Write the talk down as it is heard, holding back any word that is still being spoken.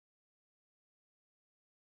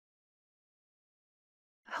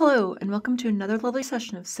Hello, and welcome to another lovely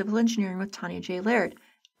session of Civil Engineering with Tanya J. Laird.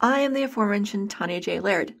 I am the aforementioned Tanya J.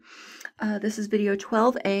 Laird. This is video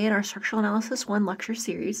 12A in our Structural Analysis 1 lecture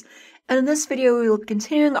series, and in this video we will be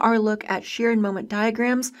continuing our look at shear and moment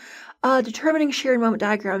diagrams, determining shear and moment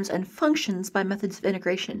diagrams and functions by methods of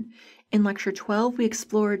integration. In lecture 12, we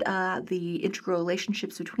explored the integral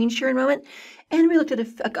relationships between shear and moment, and we looked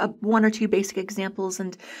at one or two basic examples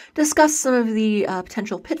and discussed some of the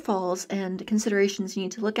potential pitfalls and considerations you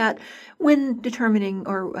need to look at when determining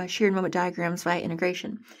shear and moment diagrams via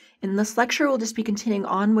integration. In this lecture, we'll just be continuing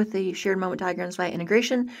on with the shear and moment diagrams via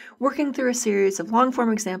integration, working through a series of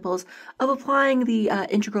long-form examples of applying the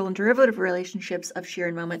integral and derivative relationships of shear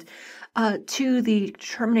and moment to the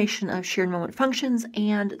determination of shear and moment functions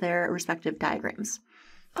and their respective diagrams.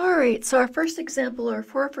 All right, so for our first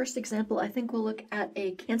example, I think we'll look at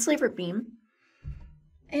a cantilevered beam.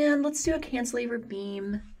 And let's do a cantilevered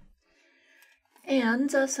beam.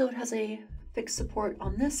 And so it has a fixed support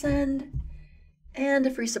on this end and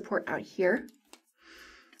a free support out here.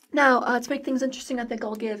 Now, to make things interesting, I think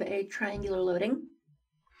I'll give a triangular loading.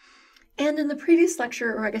 And in the previous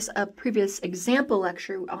lecture, or I guess a previous example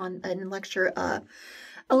lecture in lecture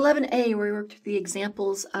 11A, where we worked through the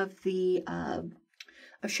examples of the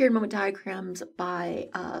shear and moment diagrams by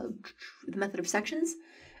the method of sections,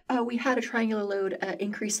 we had a triangular load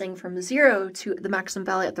increasing from 0 to the maximum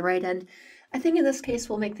value at the right end. I think in this case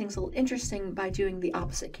we'll make things a little interesting by doing the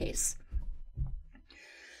opposite case.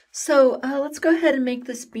 So let's go ahead and make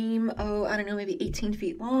this beam, I don't know, maybe 18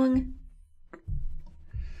 feet long.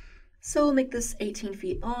 So we'll make this 18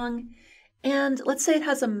 feet long, and let's say it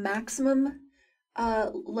has a maximum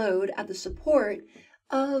load at the support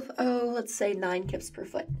of, let's say 9 kips per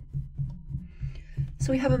foot.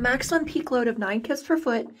 So we have a maximum peak load of 9 kips per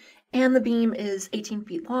foot, and the beam is 18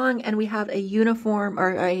 feet long, and we have a uniform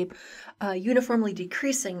or a uniformly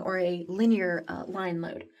decreasing or a linear line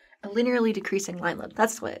load. A linearly decreasing line load.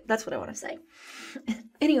 That's what I want to say.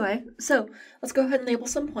 Anyway, so let's go ahead and label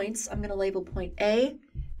some points. I'm going to label point A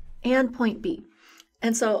and point B.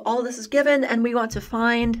 And so all this is given, and we want to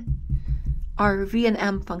find our V and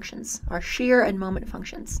M functions, our shear and moment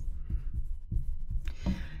functions.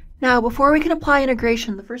 Now, before we can apply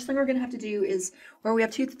integration, the first thing we're going to have to do is, or we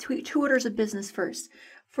have two orders of business first.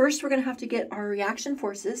 First, we're going to have to get our reaction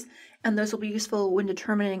forces, and those will be useful when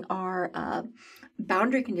determining our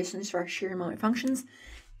boundary conditions for our shear and moment functions.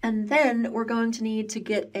 And then we're going to need to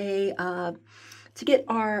get a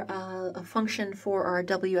function for our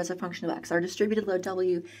W as a function of X, our distributed load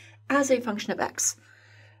W as a function of X.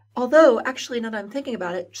 Although, actually, now that I'm thinking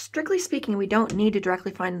about it, strictly speaking, we don't need to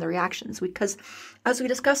directly find the reactions, because as we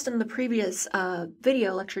discussed in the previous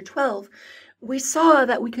video, lecture 12, we saw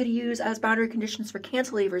that we could use as boundary conditions for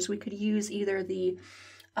cantilevers, we could use either the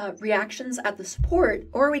reactions at the support,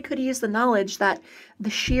 or we could use the knowledge that the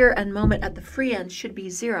shear and moment at the free end should be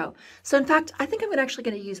 0. So in fact, I think I might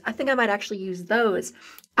actually use those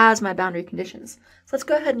as my boundary conditions. So let's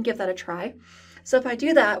go ahead and give that a try. So if I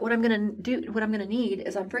do that, what I'm going to need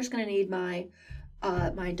is I'm first going to need my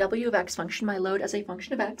my W of X function, my load as a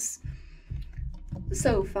function of X.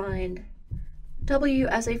 So find W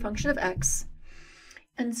as a function of X.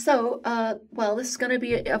 And so, well, this is going to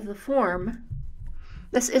be of the form,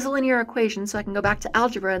 this is a linear equation, so I can go back to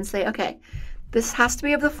algebra and say, okay, this has to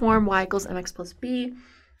be of the form y equals mx plus b.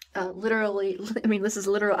 Literally, I mean, this is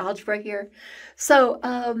literal algebra here. So,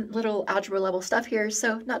 little algebra level stuff here,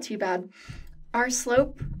 so not too bad. Our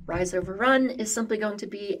slope, rise over run, is simply going to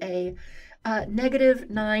be a negative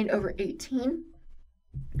 9 over 18,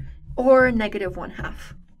 or negative 1/2.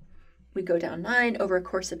 We go down 9 over a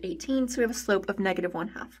course of 18, so we have a slope of negative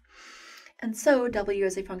 1/2. And so W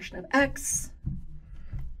as a function of X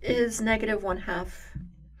is negative 1/2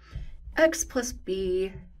 X plus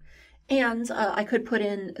B, and I could put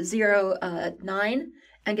in 0, 9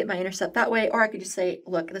 and get my intercept that way, or I could just say,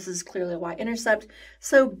 look, this is clearly a y-intercept,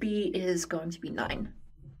 so B is going to be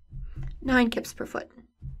 9 kips per foot.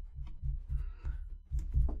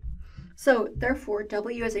 So therefore,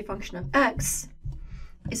 W as a function of X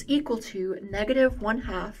is equal to negative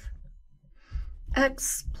 1/2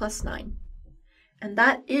 X plus 9. And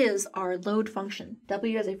that is our load function,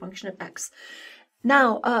 W as a function of X.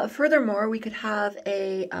 Now, furthermore, we could have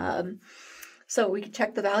a, so we could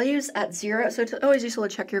check the values at 0. So it's always useful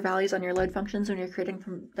to check your values on your load functions when you're creating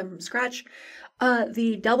them from scratch.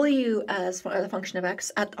 The W as the function of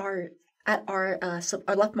X at our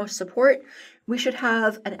leftmost support, we should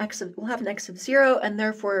have an we'll have an X of 0, and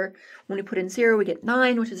therefore when we put in 0, we get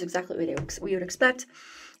 9, which is exactly what we would expect.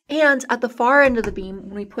 And at the far end of the beam,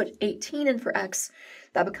 when we put 18 in for X,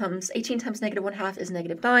 That becomes 18 times negative 1/2 is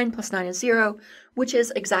negative 9, plus 9 is 0, which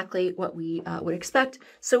is exactly what we would expect.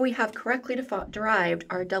 So we have correctly derived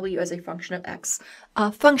our w as a function of x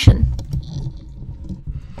function.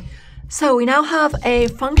 So we now have a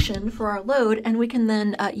function for our load, and we can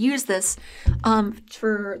then use this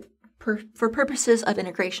for purposes of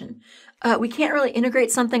integration. We can't really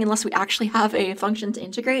integrate something unless we actually have a function to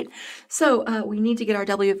integrate. So we need to get our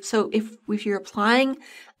w. So if you're applying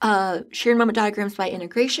shear and moment diagrams by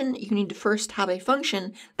integration, you need to first have a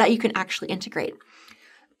function that you can actually integrate.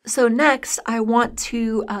 So next, I want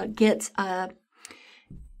to get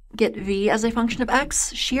v as a function of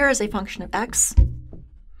x, shear as a function of x.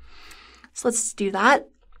 So let's do that.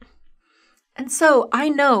 And so I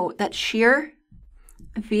know that shear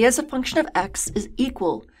v as a function of x is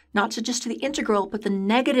equal not to just to the integral, but the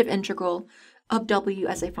negative integral of w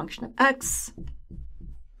as a function of x,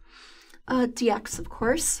 dx, of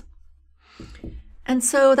course. And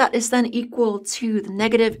so that is then equal to the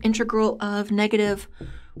negative integral of negative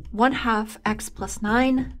 1/2 x plus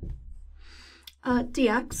 9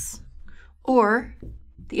 dx, or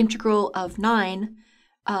the integral of 9,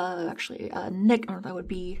 that would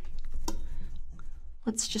be,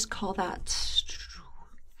 let's just call that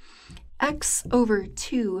x over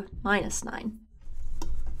 2 minus 9.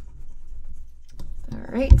 All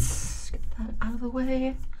right, let's get that out of the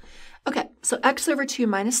way. Okay, so x over 2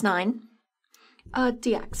 minus 9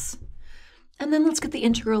 dx. And then let's get the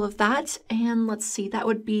integral of that, and let's see, that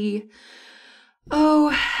would be,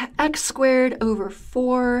 x squared over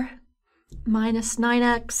 4 minus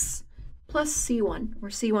 9x plus c1,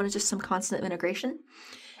 where c1 is just some constant of integration.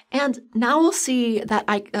 And now we'll see that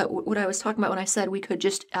what I was talking about when I said we could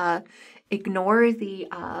just ignore the,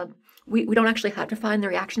 we don't actually have to find the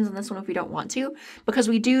reactions on this one if we don't want to, because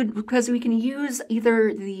we can use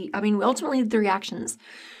either we ultimately need the reactions.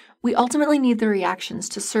 We ultimately need the reactions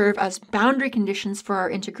to serve as boundary conditions for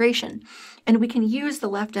our integration, and we can use the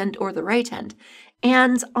left end or the right end.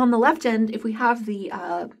 And on the left end, if we have the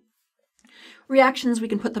reactions, we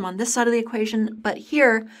can put them on this side of the equation, but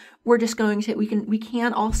here we're just going to, we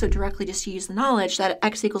can also directly just use the knowledge that at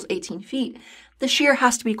x equals 18 feet, the shear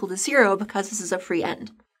has to be equal to 0 because this is a free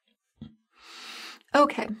end.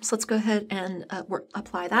 Okay, so let's go ahead and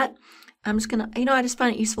apply that. I'm just gonna, I just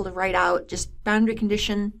find it useful to write out just boundary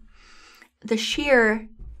condition, the shear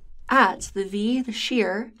at the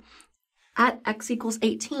shear at x equals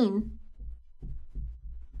 18.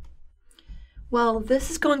 Well, this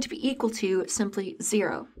is going to be equal to simply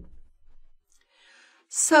 0.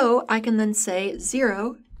 So I can then say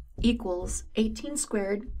 0 equals 18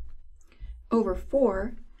 squared over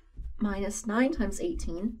 4 minus 9 times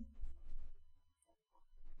 18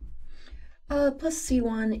 plus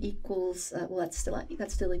c1 equals, well, that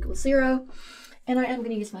still equals 0. And I am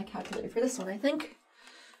going to use my calculator for this one, I think.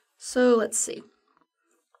 So let's see.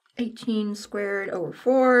 18 squared over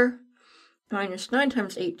 4 minus 9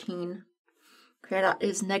 times 18. Okay, that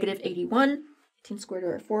is negative 81. 18 squared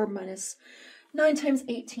over 4 minus 9 times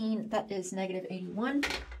 18, that is negative 81.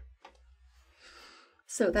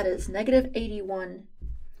 So that is negative 81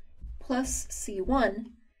 plus c1.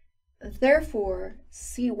 Therefore,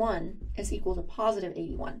 c1 is equal to positive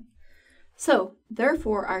 81. So,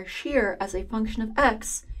 therefore, our shear as a function of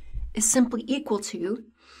x is simply equal to,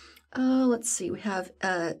 let's see, we have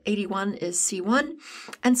 81 is c1,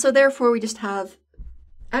 and so therefore we just have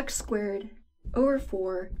x squared over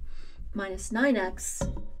 4 minus 9x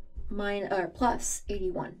plus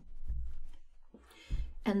 81.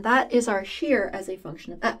 And that is our shear as a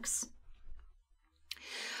function of x.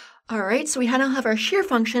 All right, so we now have our shear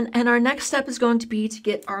function, and our next step is going to be to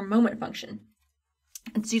get our moment function.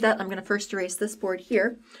 And to do that, I'm going to first erase this board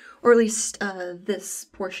here, or at least this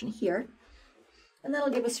portion here. And that'll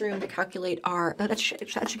give us room to calculate our, that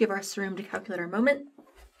should give us room to calculate our moment.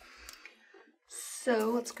 So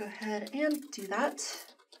let's go ahead and do that.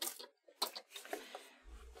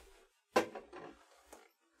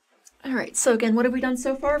 All right, so again, what have we done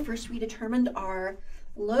so far? First, we determined our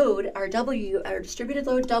load, our W, our distributed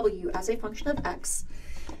load W as a function of x.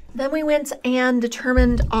 Then we went and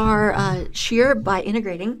determined our shear by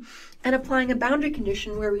integrating and applying a boundary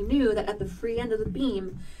condition where we knew that at the free end of the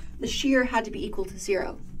beam, the shear had to be equal to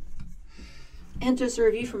 0. And just a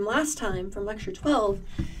review from last time, from lecture 12,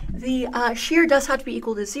 the shear does have to be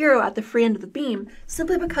equal to 0 at the free end of the beam,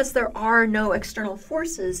 simply because there are no external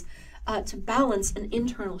forces to balance an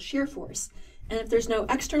internal shear force. And if there's no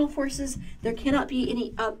external forces, there cannot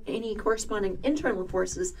be any corresponding internal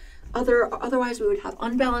forces. Otherwise, we would have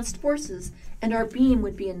unbalanced forces, and our beam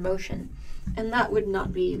would be in motion. And that would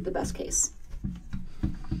not be the best case.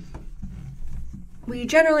 we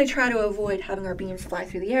generally try to avoid having our beams fly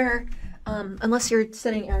through the air, unless you're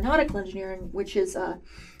studying aeronautical engineering, which is a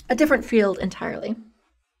different field entirely.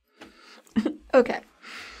 Okay,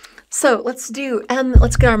 so let's do m.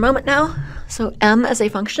 Let's get our moment now. So m as a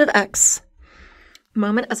function of x,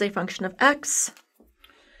 moment as a function of x.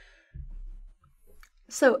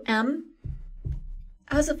 So m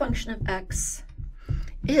as a function of x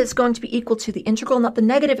is going to be equal to the integral, not the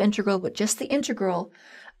negative integral, but just the integral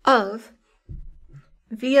of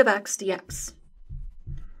v of x dx.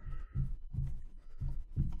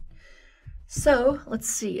 So let's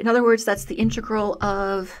see. In other words, that's the integral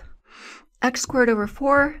of x squared over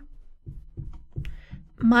 4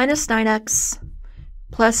 minus 9x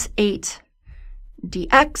plus 8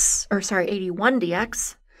 dx, or sorry, 81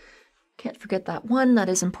 dx. Can't forget that one, that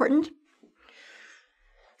is important.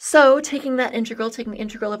 So taking that integral, taking the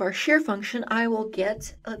integral of our shear function, I will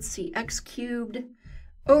get, let's see, x cubed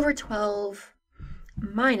over 12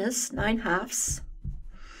 minus 9/2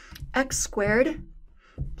 x squared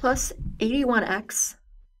plus 81x,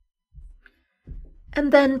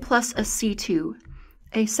 and then plus a c2,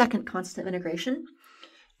 a second constant of integration.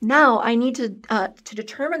 Now I need to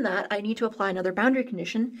determine that, I need to apply another boundary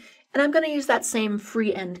condition, and I'm going to use that same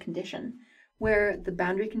free end condition, where the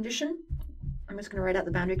boundary condition, I'm just going to write out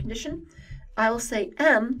the boundary condition. I will say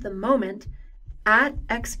m, the moment, at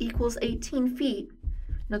x equals 18 feet,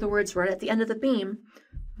 in other words, right at the end of the beam,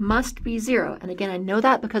 must be 0. And again, I know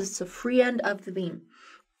that because it's a free end of the beam.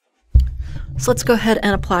 So let's go ahead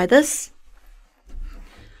and apply this.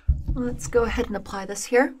 Let's go ahead and apply this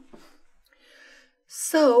here.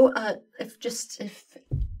 So if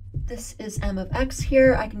this is m of x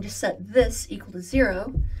here, I can just set this equal to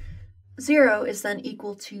 0. 0 is then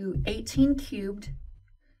equal to 18 cubed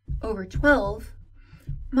over 12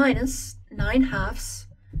 minus 9/2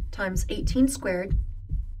 times 18 squared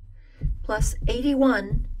plus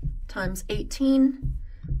 81 times 18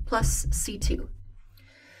 plus c2.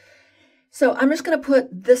 So I'm just going to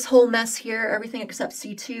put this whole mess here, everything except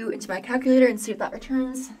c2, into my calculator and see if that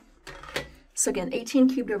returns. So again, 18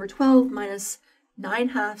 cubed over 12 minus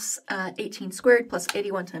 9/2 18 squared plus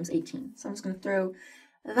 81 times 18. So I'm just going to throw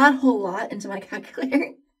that whole lot into my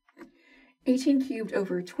calculator. 18 cubed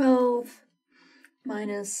over 12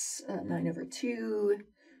 minus 9 over 2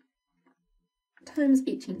 times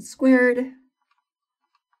 18 squared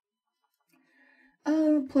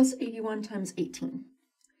plus 81 times 18.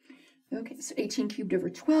 Okay, so 18 cubed over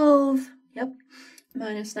 12, yep,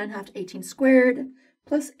 minus 9/2 18 squared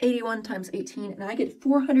plus 81 times 18, and I get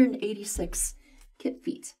 486 kip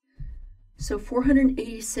feet. So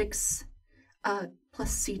 486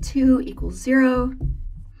 plus C2 equals 0.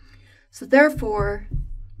 So therefore,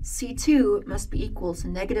 C2 must be equal to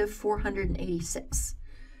negative 486.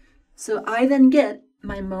 So I then get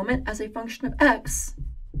my moment as a function of x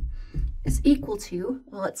is equal to,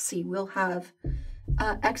 well, let's see, we'll have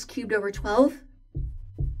x cubed over 12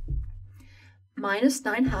 minus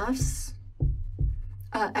 9/2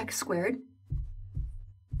 x squared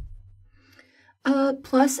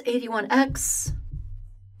plus 81x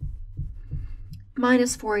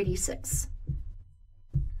minus 486.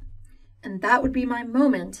 And that would be my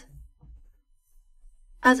moment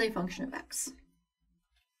as a function of x.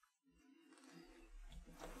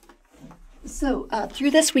 So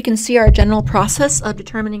through this, we can see our general process of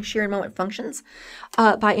determining shear and moment functions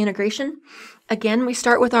by integration. Again, we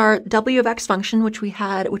start with our w of x function, which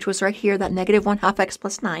was right here, that negative 1/2 x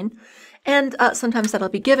plus 9. And sometimes that'll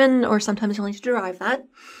be given, or sometimes you'll need to derive that.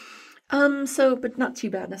 But not too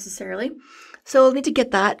bad necessarily. So we'll need to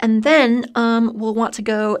get that, and then we'll want to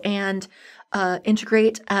go and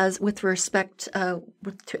integrate as with respect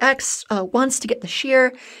to x once to get the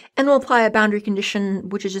shear, and we'll apply a boundary condition,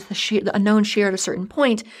 which is just the known shear at a certain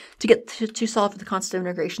point, to get to solve for the constant of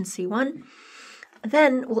integration c1.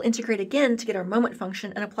 Then we'll integrate again to get our moment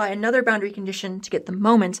function and apply another boundary condition to get the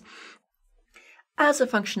moment as a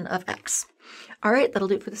function of x. All right, that'll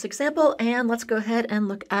do it for this example, and let's go ahead and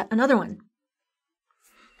look at another one.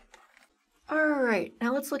 All right,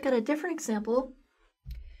 now let's look at a different example.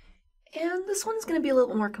 And this one's going to be a little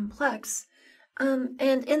bit more complex. And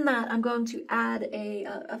in that, I'm going to add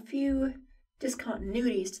a few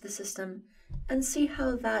discontinuities to the system and see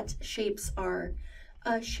how that shapes our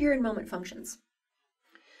shear and moment functions.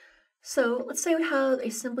 So let's say we have a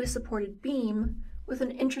simply supported beam with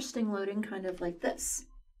an interesting loading kind of like this.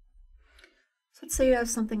 So let's say you have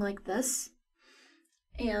something like this.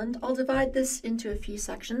 And I'll divide this into a few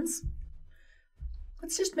sections.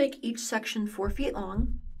 Let's just make each section 4 feet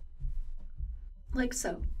long, like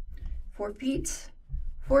so. 4 feet,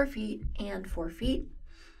 4 feet, and 4 feet.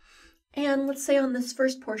 And let's say on this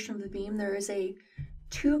first portion of the beam, there is a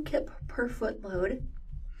 2 kip per foot load.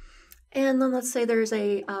 And then let's say there's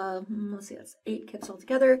a, let's see, that's 8 kips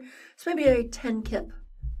altogether. So maybe a 10 kip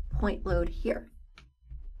point load here.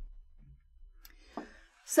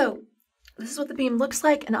 So this is what the beam looks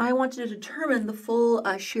like, and I wanted to determine the full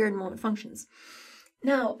shear and moment functions.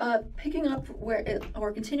 Now, picking up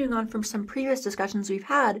or continuing on from some previous discussions we've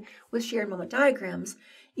had with shear and moment diagrams,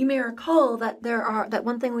 you may recall that that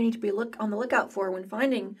one thing we need to be on the lookout for when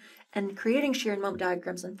finding and creating shear and moment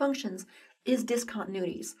diagrams and functions is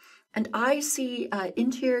discontinuities. And I see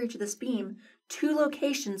interior to this beam 2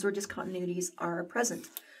 locations where discontinuities are present.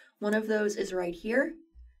 One of those is right here,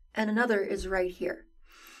 and another is right here.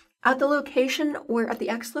 At the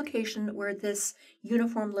x location where this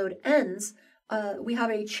uniform load ends, we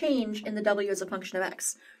have a change in the w as a function of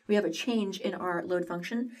x. We have a change in our load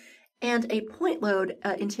function, and a point load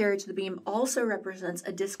interior to the beam also represents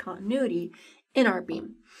a discontinuity in our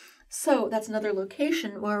beam. So that's another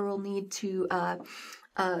location where we'll need to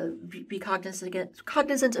be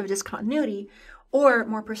cognizant of discontinuity, or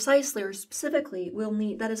more precisely or specifically,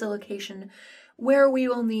 that is a location where we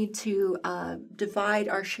will need to divide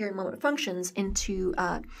our shear and moment functions into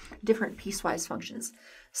different piecewise functions.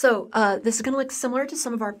 So this is going to look similar to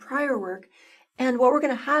some of our prior work, and what we're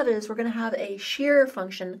going to have is a shear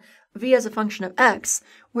function v as a function of x,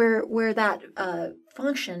 where that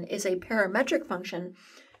function is a parametric function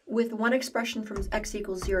with one expression from x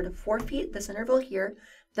equals 0 to 4 feet, this interval here,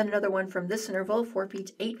 then another one from this interval, 4 feet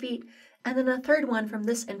to 8 feet, and then a third one from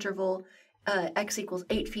this interval, x equals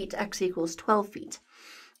 8 feet to x equals 12 feet.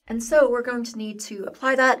 And so we're going to need to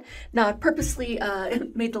apply that. Now, I purposely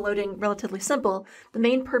made the loading relatively simple. The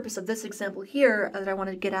main purpose of this example here that I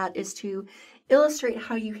wanted to get at is to illustrate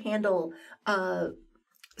how you handle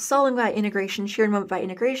solving by integration, shear and moment by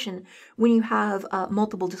integration, when you have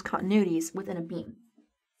multiple discontinuities within a beam.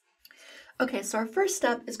 Okay, so our first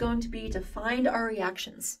step is going to be to find our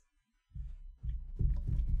reactions.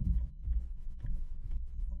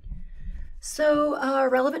 So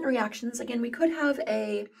relevant reactions, again, we could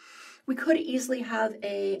easily have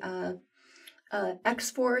a x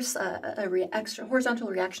force, horizontal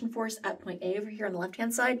reaction force at point A over here on the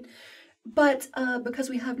left-hand side. But because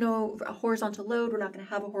we have no horizontal load, we're not going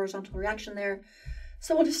to have a horizontal reaction there.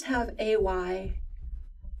 So we'll just have AY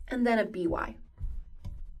and then a BY.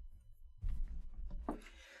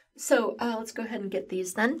 So let's go ahead and get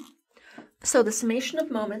these then. So the summation of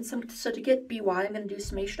moments, so to get BY, I'm going to do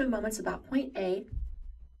summation of moments about point A.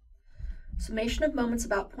 Summation of moments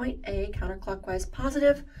about point A, counterclockwise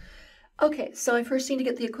positive. Okay, so I first need to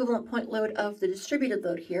get the equivalent point load of the distributed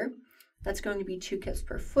load here. That's going to be 2 kips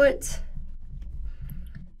per foot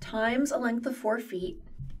times a length of 4 feet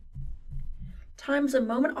times a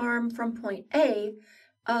moment arm from point A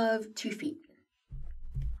of 2 feet.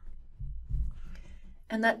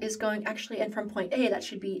 And that is going, and from point A, that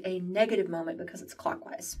should be a negative moment because it's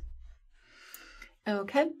clockwise.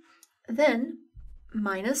 Okay, then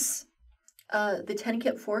minus the 10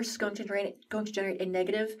 kip force is going to generate a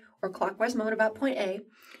negative or clockwise moment about point A.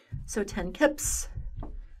 So 10 kips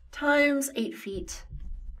times 8 feet.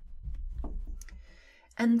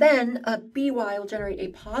 And then BY will generate a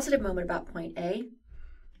positive moment about point A.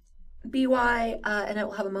 BY, and it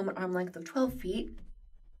will have a moment arm length of 12 feet.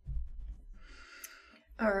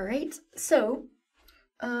 All right, so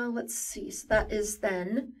let's see. So that is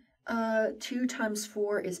then 2 times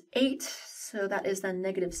 4 is 8. So that is then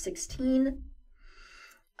negative 16.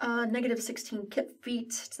 Negative 16 kip feet.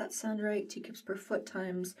 Does that sound right? 2 kips per foot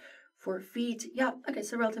times 4 feet. Yeah. Okay.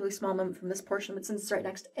 So relatively small moment from this portion, but since it's right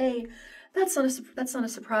next to A, that's not a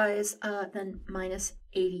surprise. Then minus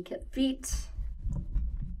 80 kip feet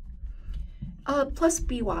plus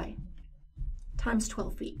BY times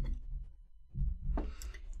 12 feet.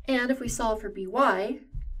 And if we solve for BY,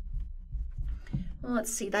 well,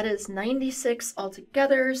 let's see, that is 96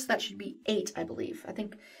 altogether, so that should be 8, I believe. I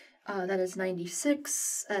think that is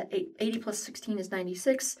 96. 80 plus 16 is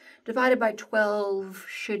 96. Divided by 12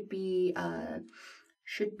 should be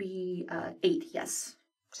 8, yes.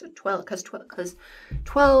 So 12, because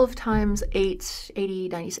 12 times 8, 80,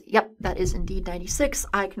 96. Yep, that is indeed 96.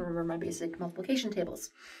 I can remember my basic multiplication tables,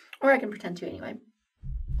 or I can pretend to anyway.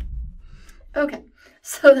 Okay,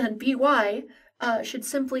 so then BY should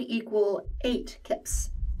simply equal 8 kips.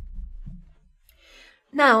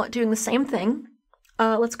 Now, doing the same thing,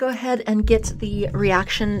 let's go ahead and get the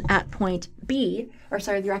reaction at point B,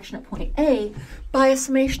 the reaction at point A, by a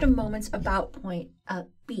summation of moments about point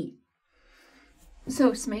B.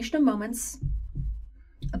 So, summation of moments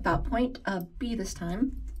about point B this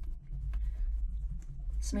time.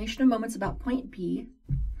 Summation of moments about point B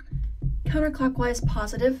counterclockwise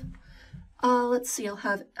positive. Let's see, I'll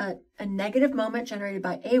have a negative moment generated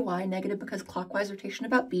by AY, negative because clockwise rotation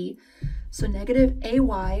about B. So negative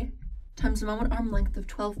AY times the moment arm length of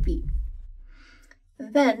 12 feet.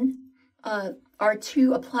 Then our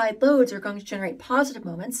two applied loads are going to generate positive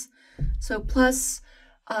moments. So plus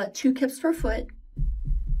 2 kips per foot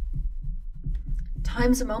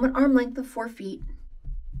times the moment arm length of 4 feet,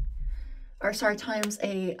 or sorry, times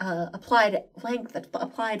a applied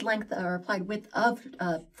width of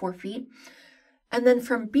 4 feet. And then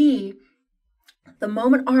from B, the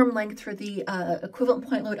moment arm length for the equivalent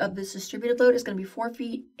point load of this distributed load is going to be 4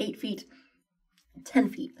 feet, 8 feet, 10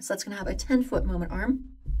 feet. So that's going to have a 10-foot moment arm.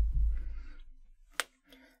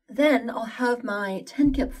 Then I'll have my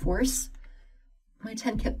 10 kip force, my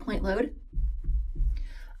 10 kip point load,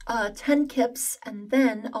 10 kips, and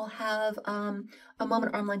then I'll have a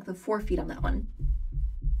moment arm length of 4 feet on that one.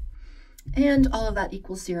 And all of that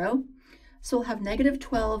equals 0. So we'll have negative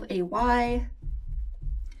 12 AY.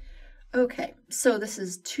 Okay, so this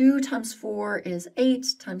is 2 times 4 is 8,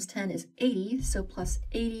 times 10 is 80, so plus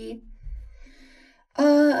 80.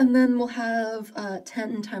 And then we'll have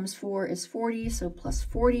 10 times 4 is 40, so plus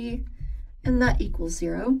 40, and that equals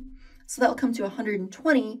 0. So that'll come to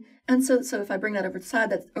 120. And so if I bring that over to the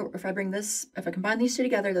side, if I combine these two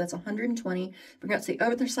together, that's 120. Bring it to the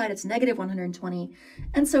other side, it's negative 120.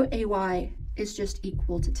 And so AY is just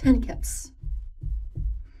equal to 10 kips.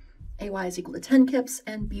 AY is equal to 10 kips,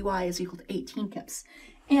 and BY is equal to 18 kips.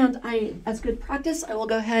 And as good practice, I will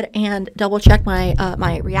go ahead and double check my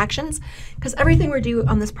my reactions, because everything we're doing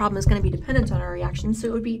on this problem is going to be dependent on our reactions. So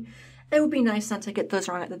it would be nice not to get those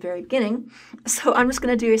wrong at the very beginning. So I'm just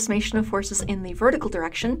going to do a summation of forces in the vertical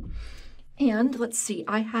direction. And let's see,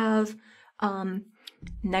 I have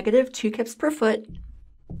negative 2 kips per foot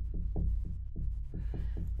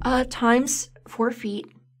times 4 feet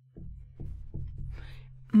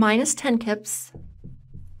minus 10 kips.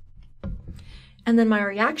 And then my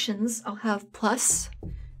reactions, I'll have plus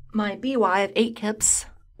my BY of 8 kips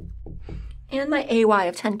and my AY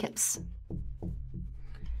of 10 kips.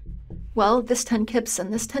 Well, this 10 kips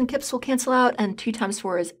and this 10 kips will cancel out, and 2 times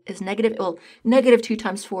 4 is negative. Well, negative 2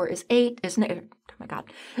 times 4 is 8. Oh my God.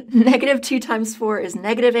 Negative 2 times 4 is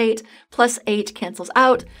negative 8, plus 8 cancels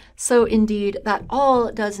out. So indeed, that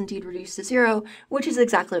all does indeed reduce to 0, which is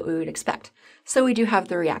exactly what we would expect. So we do have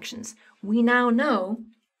the reactions. We now know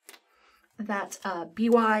that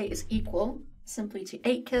BY is equal simply to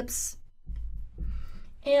 8 kips,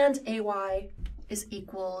 and AY is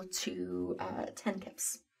equal to 10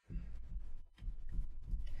 kips.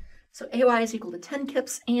 So AY is equal to 10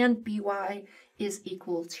 kips, and BY is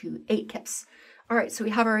equal to 8 kips. All right, so we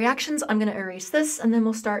have our reactions. I'm going to erase this, and then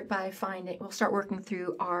we'll start working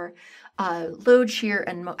through our load, shear,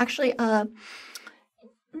 and actually, let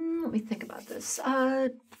me think about this.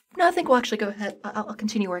 No, I think we'll actually go ahead. I'll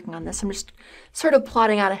continue working on this. I'm just sort of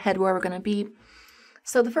plotting out ahead where we're going to be.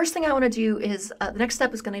 So the first thing I want to do is, the next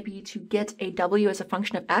step is going to be to get a W as a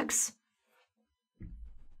function of X.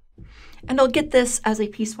 And I'll get this as a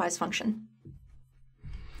piecewise function.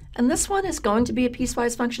 And this one is going to be a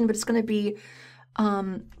piecewise function, but it's going to be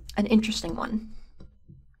an interesting one.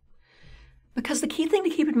 Because the key thing to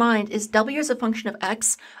keep in mind is W as a function of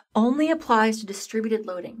X only applies to distributed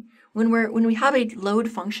loading. When we have a load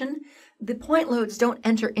function, the point loads don't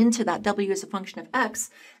enter into that W as a function of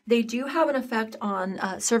X. They do have an effect on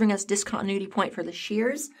serving as discontinuity point for the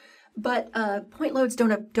shears, but point loads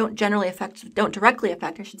don't directly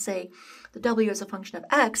affect, I should say, the W as a function of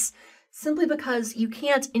X, simply because you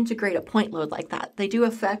can't integrate a point load like that. They do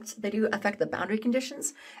affect the boundary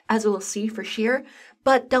conditions, as we'll see for shear,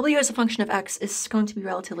 but W as a function of X is going to be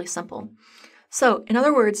relatively simple. So in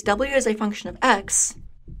other words, W as a function of X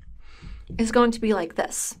is going to be like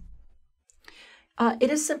this. It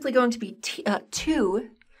is simply going to be 2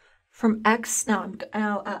 from X. Now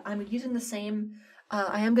I'm using the same.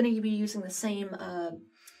 I am going to be using the same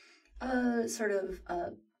sort of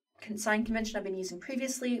sign convention I've been using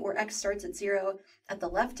previously, where X starts at 0 at the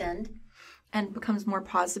left end and becomes more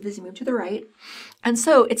positive as you move to the right. And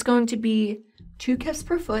so it's going to be 2 kips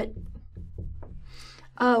per foot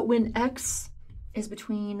when X is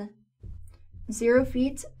between 0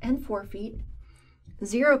 feet and 4 feet,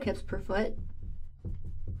 0 kips per foot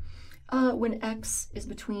when X is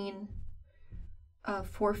between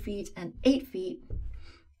 4 feet and 8 feet,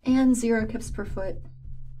 and 0 kips per foot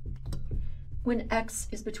when X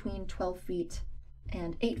is between 12 feet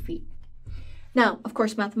and 8 feet. Now, of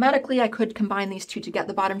course, mathematically, I could combine these two to get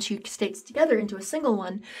the bottom two states together into a single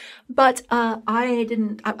one, but I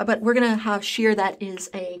didn't. But we're gonna have shear that is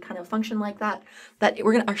a kind of function like that.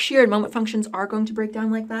 Our shear and moment functions are going to break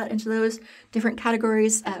down like that into those different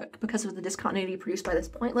categories because of the discontinuity produced by this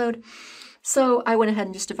point load. So I went ahead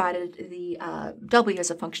and just divided the w as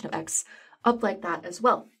a function of x up like that as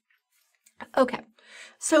well. Okay,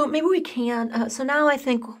 so maybe we can. So now I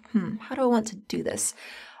think, how do I want to do this?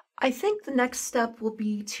 I think the next step will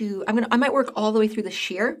be to, I might work all the way through the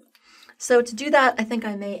shear. So to do that, I think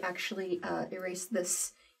I may actually erase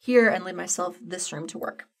this here and leave myself this room to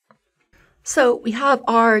work. So we have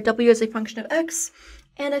our w as a function of x,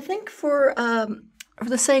 and I think for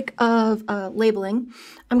the sake of labeling,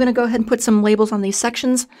 I'm going to go ahead and put some labels on these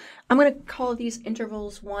sections. I'm going to call these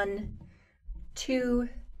intervals 1, 2,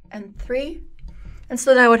 and 3. And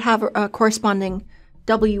so then I would have a corresponding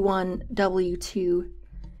w1, w2,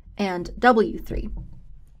 and w3.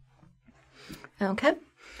 Okay,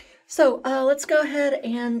 so let's go ahead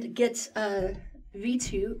and get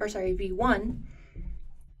v1.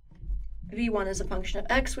 V1 is a function of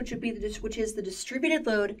x, which is the distributed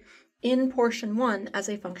load in portion 1 as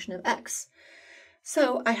a function of x.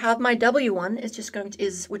 So I have my w1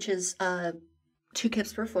 which is 2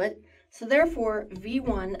 kips per foot. So therefore,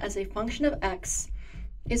 v1 as a function of x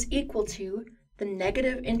is equal to the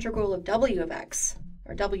negative integral of w of x,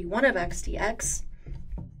 or w1 of x dx,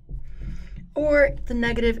 or the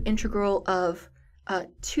negative integral of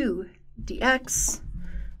 2 dx,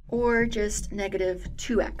 or just negative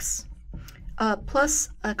 2x, plus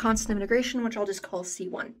a constant of integration, which I'll just call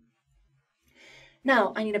c1.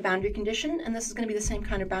 Now, I need a boundary condition, and this is going to be the same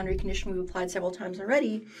kind of boundary condition we've applied several times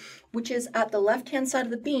already, which is at the left-hand side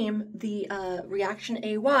of the beam, the reaction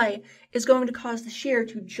AY is going to cause the shear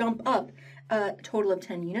to jump up a total of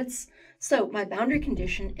 10 units. So my boundary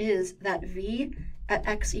condition is that V at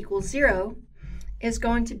x equals 0 is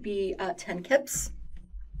going to be 10 kips.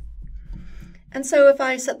 And so if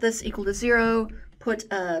I set this equal to 0, put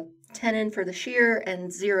 10 in for the shear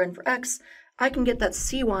and 0 in for x, I can get that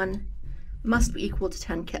C1 must be equal to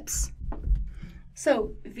 10 kips.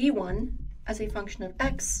 So V1 as a function of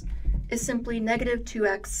x is simply negative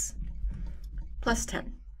 2x plus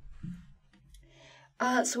 10.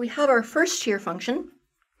 So we have our first shear function.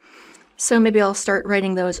 So maybe I'll start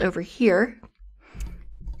writing those over here.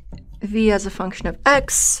 V as a function of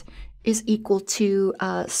x is equal to,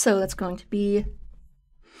 so that's going to be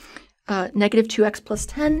negative 2x plus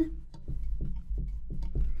 10.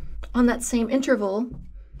 On that same interval,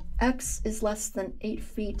 x is less than 8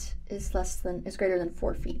 feet is greater than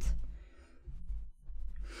 4 feet.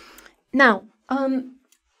 Now,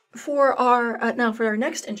 for our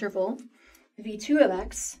next interval, v2 of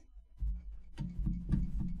x,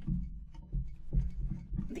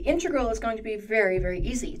 the integral is going to be very, very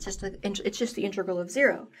easy. It's just the integral of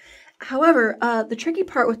 0. However, the tricky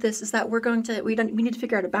part with this is that we need to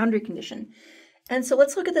figure out a boundary condition. And so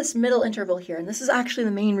let's look at this middle interval here. And this is actually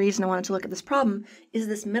the main reason I wanted to look at this problem, is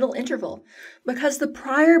this middle interval. Because the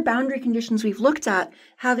prior boundary conditions we've looked at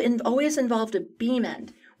have always involved a beam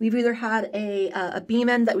end. We've either had a beam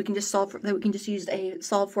end that we can just use a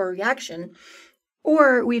solve for a reaction,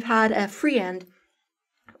 or we've had a free end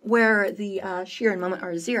where the shear and moment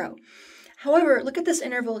are 0. However, look at this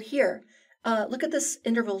interval here. Look at this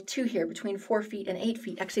interval 2 here between 4 feet and 8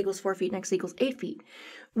 feet, x equals 4 feet and x equals 8 feet.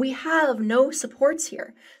 We have no supports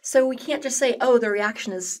here. So we can't just say, oh, the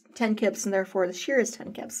reaction is 10 kips and therefore the shear is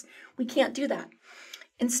 10 kips. We can't do that.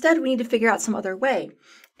 Instead, we need to figure out some other way.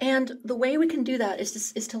 And the way we can do that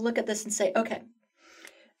is to look at this and say, okay,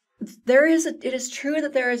 it is true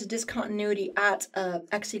that there is a discontinuity at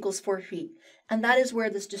x equals 4 feet, and that is where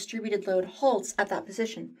this distributed load halts at that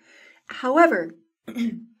position. However,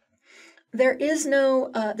 there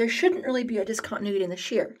shouldn't really be a discontinuity in the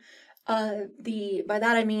shear. By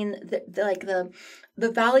that I mean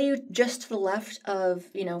the value just to the left of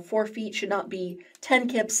 4 feet should not be 10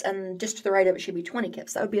 kips, and just to the right of it should be 20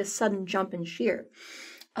 kips. That would be a sudden jump in shear.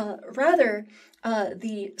 Rather,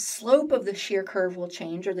 the slope of the shear curve will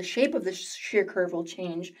change, or the shape of the shear curve will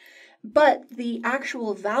change, but the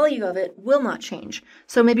actual value of it will not change.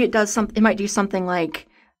 So maybe it might do something like,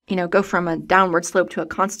 go from a downward slope to a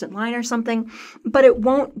constant line or something, but it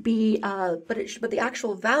won't be, but the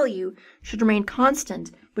actual value should remain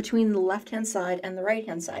constant between the left-hand side and the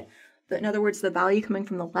right-hand side. In other words, the value coming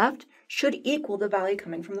from the left should equal the value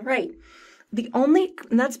coming from the right.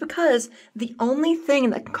 And that's because the only thing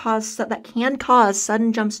that can cause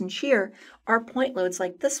sudden jumps in shear are point loads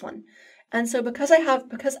like this one. And so because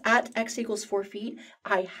at x equals 4 feet,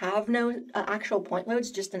 I have no actual point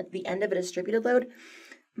loads, just at the end of a distributed load,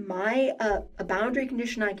 a boundary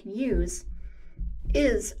condition I can use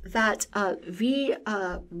is that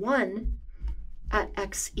V1 at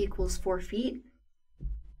x equals 4 feet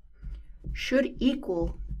should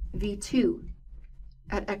equal V2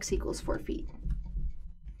 at x equals 4 feet.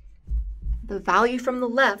 The value from the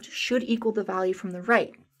left should equal the value from the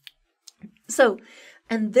right. So,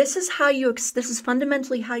 and this is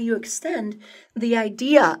fundamentally how you extend the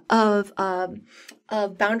idea of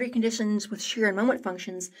boundary conditions with shear and moment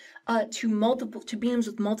functions to beams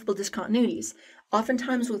with multiple discontinuities.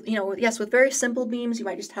 Oftentimes with very simple beams, you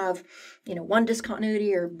might just have, one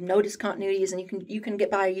discontinuity or no discontinuities, and you can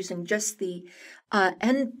get by using just the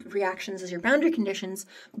end reactions as your boundary conditions.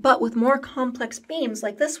 But with more complex beams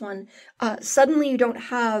like this one, suddenly you'll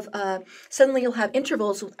have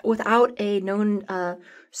intervals without a known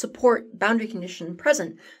support boundary condition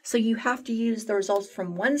present. So you have to use the results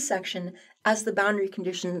from one section as the boundary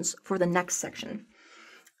conditions for the next section.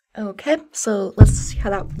 Okay, so let's see how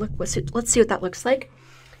that let's see what that looks like.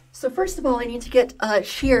 So first of all, I need to get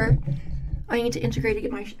shear. I need to integrate to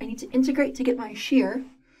get my shear,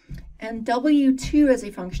 and W2 as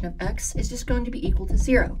a function of x is just going to be equal to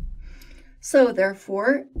 0. So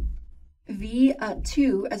therefore,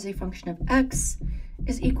 V2 as a function of x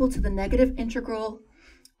is equal to the negative integral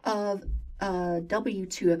of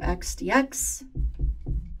W2 of x dx.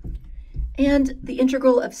 And the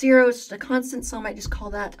integral of 0 is just a constant, so I might just call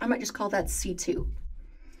that C2.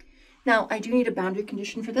 Now, I do need a boundary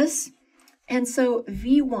condition for this. And so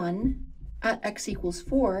V1 at x equals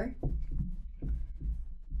 4,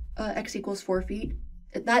 x equals 4 feet.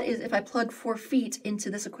 That is, if I plug 4 feet into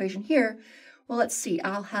this equation here, well, let's see.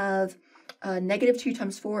 I'll have negative 2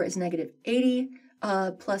 times 4 is negative 80,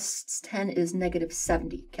 plus 10 is negative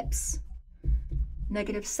 70 kips.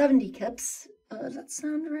 Negative 70 kips. Does that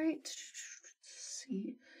sound right? Let's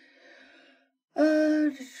see.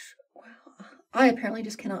 Well, I apparently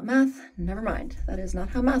just cannot math. Never mind. That is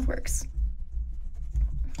not how math works.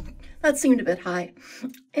 That seemed a bit high.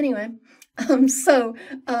 Anyway, 4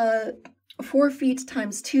 feet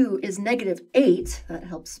times 2 is negative 8. That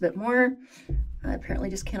helps a bit more. I apparently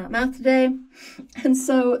just cannot math today. And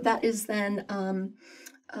so that is then,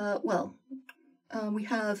 we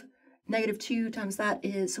have negative 2 times that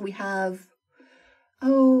is, so we have,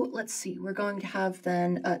 let's see, we're going to have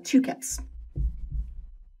then 2 kips.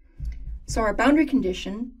 So our boundary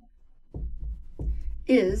condition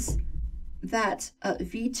is that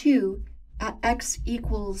V2 at x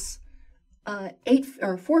equals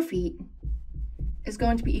 4 feet is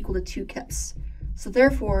going to be equal to 2 kips. So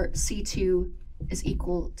therefore, C2 is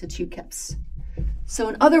equal to 2 kips. So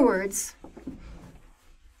in other words,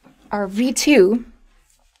 our V2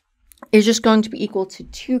 is just going to be equal to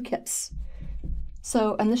 2 kips.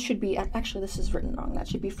 So, and this should be, actually this is written wrong. That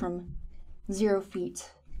should be from 0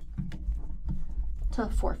 feet to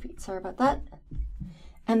 4 feet. Sorry about that.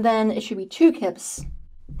 And then it should be 2 kips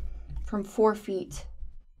from 4 feet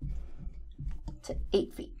to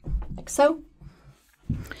 8 feet, like so.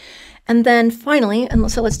 And then finally,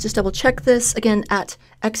 and so let's just double check this again at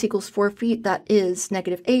x equals 4 feet, that is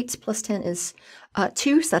negative 8 plus 10 is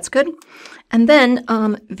 2, so that's good. And then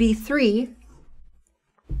V3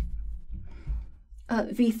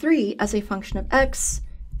 as a function of x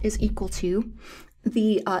is equal to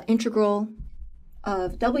the integral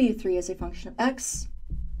of W3 as a function of x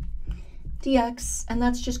dx, and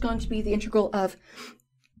that's just going to be the integral of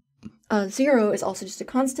 0 is also just a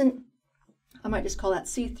constant. I might just call that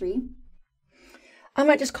C3.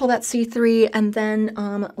 And then,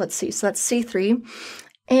 let's see, so that's C3.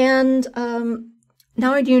 And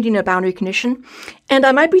now I do need a boundary condition. And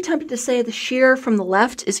I might be tempted to say the shear from the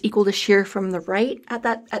left is equal to shear from the right at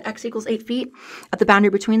x equals 8 feet, at the boundary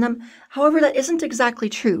between them. However, that isn't exactly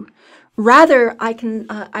true. Rather,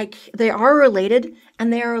 they are related,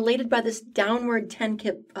 and they are related by this downward 10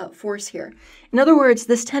 kip force here. In other words,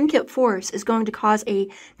 this 10 kip force is going to cause a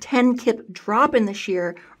 10 kip drop in the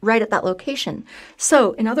shear right at that location.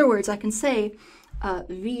 So, in other words, I can say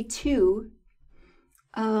V2,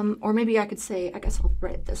 or maybe I could say, I guess I'll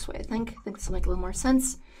write it this way. I think this will make a little more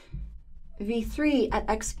sense. V3 at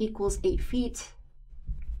x equals 8 feet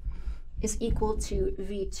is equal to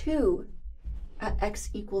V2 at x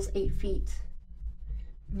equals 8 feet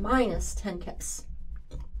minus 10 kips.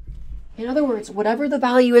 In other words, whatever the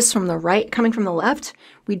value is from the right, coming from the left,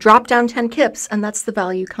 we drop down 10 kips, and that's the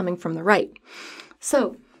value coming from the right.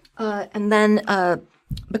 So, and then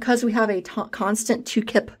because we have a constant 2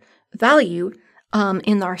 kip value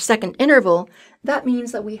in our second interval, that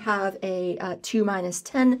means that we have a 2 minus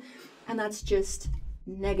 10, and that's just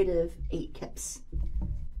negative 8 kips.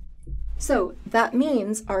 So that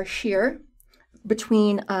means our shear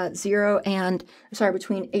between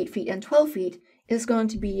between 8 feet and 12 feet is going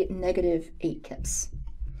to be negative 8 kips.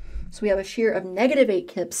 So we have a shear of negative 8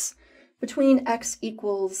 kips between x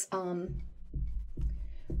equals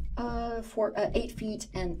 8 feet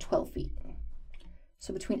and 12 feet.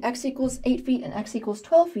 So between x equals 8 feet and x equals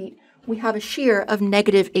 12 feet, we have a shear of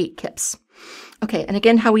negative 8 kips. Okay, and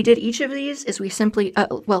again, how we did each of these is we simply, the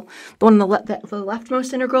one on the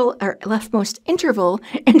leftmost integral, or leftmost interval,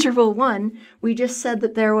 interval 1, we just said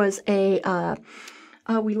that there was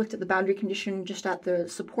we looked at the boundary condition just at the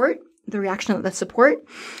support, the reaction at the support,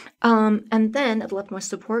 and then at the leftmost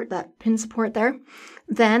support, that pin support there.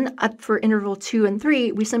 Then for interval 2 and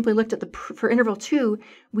 3, we simply looked at for interval 2,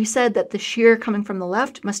 we said that the shear coming from the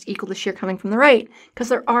left must equal the shear coming from the right, because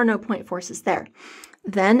there are no point forces there.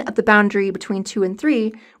 Then at the boundary between 2 and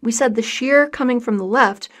 3, we said the shear coming from the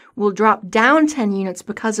left will drop down 10 units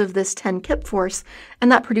because of this 10 kip force,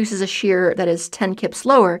 and that produces a shear that is 10 kips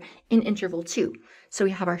lower in interval 2. So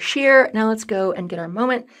we have our shear. Now let's go and get our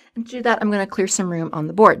moment. And to do that, I'm going to clear some room on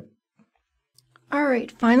the board. All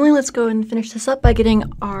right, finally, let's go and finish this up by getting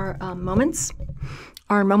our moments,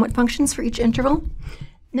 our moment functions for each interval.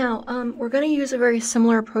 Now, we're going to use a very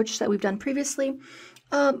similar approach that we've done previously,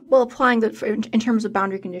 applying that in terms of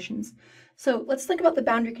boundary conditions. So let's think about the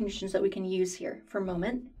boundary conditions that we can use here for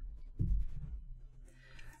moment.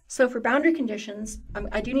 So for boundary conditions,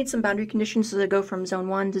 I do need some boundary conditions as I go from zone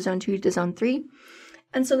 1 to zone 2 to zone 3.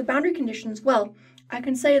 And so the boundary conditions, well, I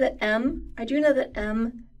can say that I do know that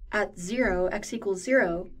m at 0, x equals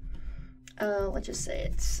 0, let's just say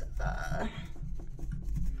it's a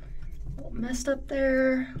little messed up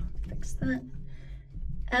there, fix that.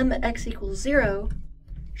 M at x equals 0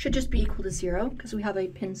 should just be equal to 0 because we have a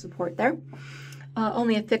pin support there.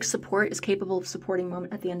 Only a fixed support is capable of supporting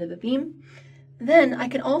moment at the end of a beam. Then I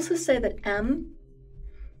can also say that m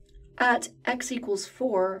at x equals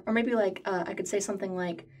 4, or maybe like I could say something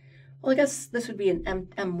like, well, I guess this would be an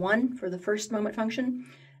m1 for the first moment function.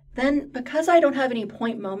 Then because I don't have any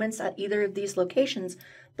point moments at either of these locations,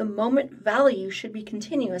 the moment value should be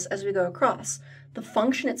continuous as we go across. The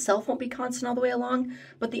function itself won't be constant all the way along,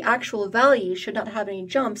 but the actual value should not have any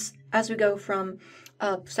jumps as we go from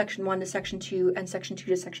section 1 to section 2 and section 2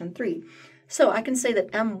 to section 3. So I can say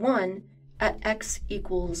that m1 at x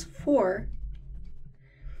equals 4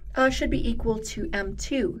 should be equal to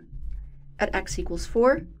m2 at x equals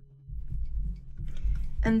 4.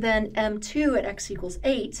 And then m2 at x equals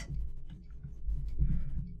 8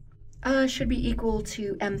 should be equal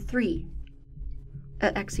to m3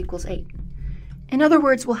 at x equals 8. In other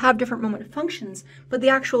words, we'll have different moment functions, but the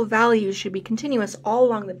actual values should be continuous all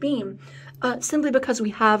along the beam, simply because we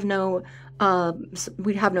have no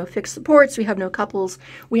fixed supports, we have no couples,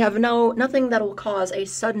 we have nothing that will cause a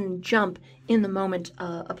sudden jump in the moment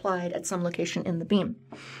applied at some location in the beam.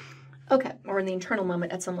 Okay, or in the internal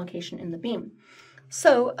moment at some location in the beam.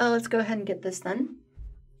 So let's go ahead and get this then.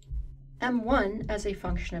 m1 as a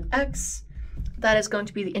function of x, that is going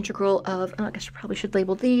to be the integral of, I guess I probably should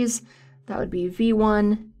label these. That would be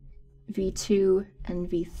v1, v2, and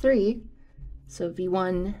v3. So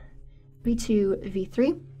v1, v2,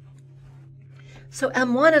 v3. So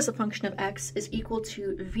m1 as a function of x is equal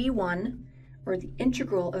to v1, or the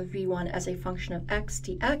integral of v1 as a function of x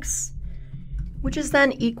dx, which is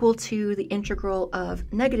then equal to the integral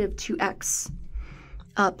of negative 2x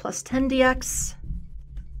plus 10 dx,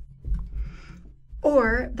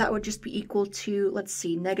 or that would just be equal to, let's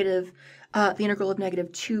see, the integral of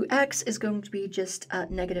negative 2x is going to be just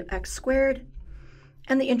negative x squared,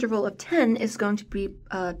 and the interval of 10 is going to be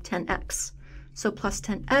 10x, so plus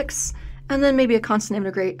 10x, and then maybe a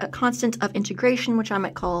constant of integration, which I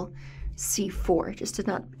might call C4, just to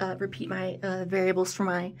not repeat my variables for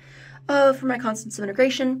my constants of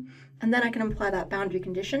integration, and then I can apply that boundary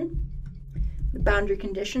condition. The boundary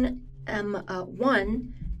condition,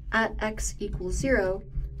 m1 at x equals 0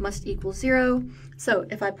 must equal 0. So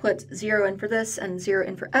if I put 0 in for this and 0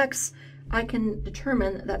 in for x, I can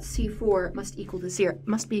determine that C4 must be equal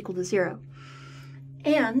to 0.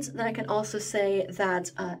 And then I can also say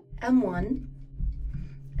that m1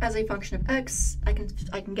 as a function of x, I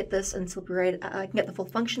can get this and separate. I can get the full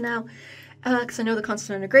function now because I know the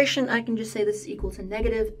constant of integration. I can just say this is equal to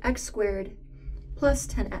negative x squared plus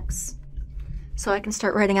 10x. So I can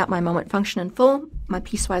start writing out my moment function in full, my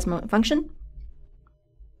piecewise moment function.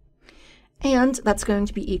 And that's going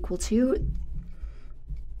to be equal to,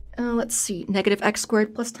 let's see, negative x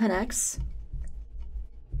squared plus 10x.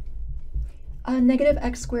 Negative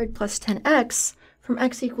x squared plus 10x from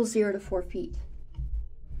x equals 0 to 4 feet.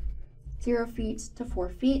 0 feet to 4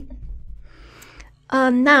 feet.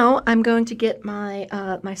 Now I'm going to get my,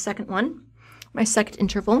 my second one, my second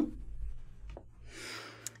interval.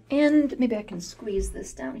 And maybe I can squeeze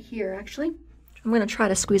this down here, actually. I'm going to try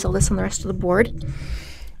to squeeze all this on the rest of the board.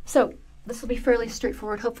 So this will be fairly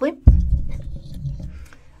straightforward, hopefully.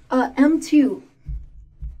 M2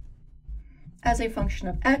 as a function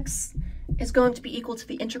of x is going to be equal to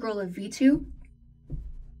the integral of v2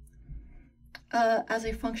 as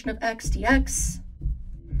a function of x dx,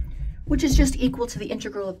 which is just equal to the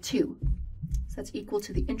integral of 2. So that's equal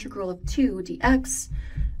to the integral of 2 dx,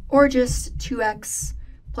 or just 2x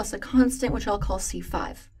plus a constant, which I'll call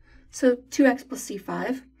c5. So 2x plus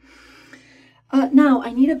c5. Now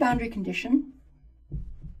I need a boundary condition,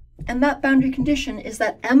 and that boundary condition is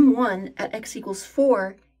that m1 at x equals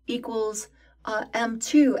 4 equals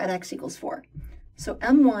m2 at x equals 4. So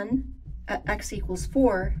m1 at x equals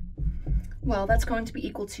 4, well, that's going to be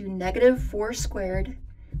equal to negative 4 squared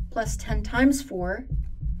plus 10 times 4,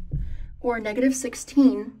 or negative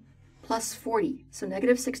 16 plus 40. So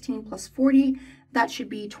negative 16 plus 40, that should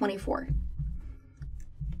be 24.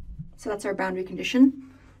 So that's our boundary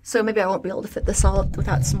condition. So maybe I won't be able to fit this all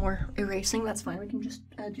without some more erasing. That's fine. We can just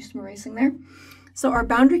do some erasing there. So our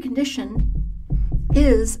boundary condition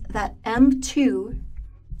is that m2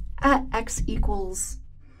 at x equals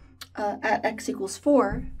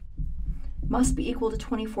 4 must be equal to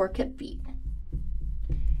 24 kip feet.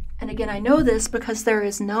 And again, I know this because there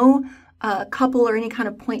is no couple or any kind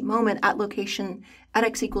of point moment at location at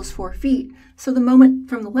x equals 4 feet. So the moment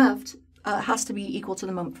from the left has to be equal to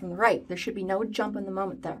the moment from the right. There should be no jump in the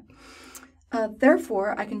moment there.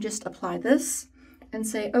 Therefore, I can just apply this and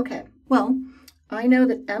say, okay, well, I know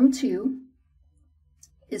that m2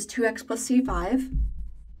 is 2x plus c5.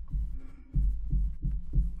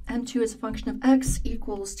 m2 is a function of x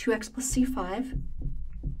equals 2x plus c5.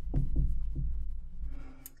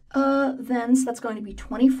 So that's going to be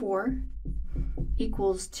 24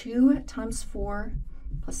 equals 2 times 4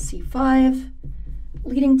 plus c5,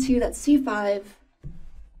 leading to that c5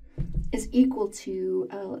 is equal to,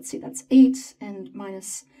 let's see, that's 8, and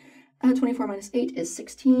minus 24 minus 8 is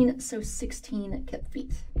 16, so 16 kip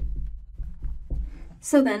feet.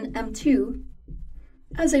 So then m2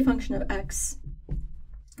 as a function of x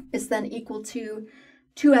is then equal to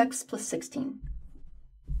 2x plus 16.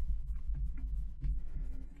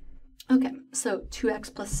 Okay, so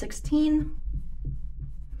 2x plus 16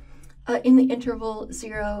 in the interval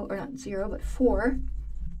 0, or not 0, but 4.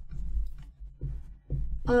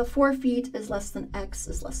 4 feet is less than x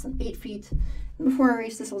is less than 8 feet. And before I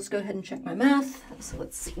erase this, I'll just go ahead and check my math. So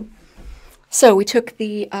let's see. So we took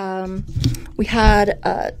the, we had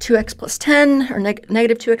 2x plus 10, or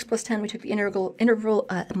negative 2x plus 10. We took the interval,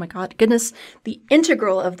 oh my god, goodness, the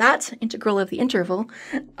integral of that, integral of the interval,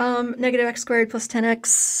 negative x squared plus 10x,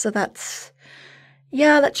 so that's,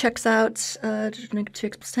 yeah, that checks out, negative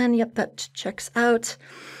 2x plus 10, yep, that checks out.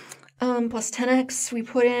 Plus 10x, we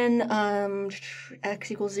put in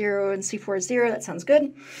x equals 0 and c4 is 0, that sounds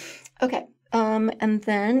good. Okay, and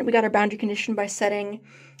then we got our boundary condition by setting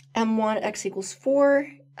m1 x equals 4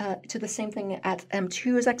 to the same thing at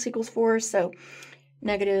m2 as x equals 4, so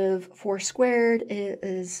negative 4 squared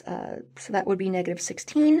is, so that would be negative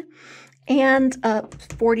 16, and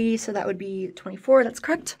 40, so that would be 24, that's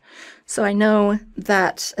correct. So I know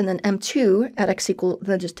that, and then m2 at x equal,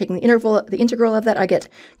 then just taking the integral of that, I get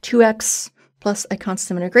 2x plus a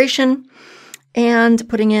constant of integration, and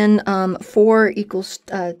putting in 4 equals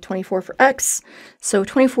 24 for x, so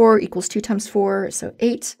 24 equals 2 times 4, so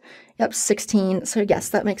 8, yep, 16, so yes,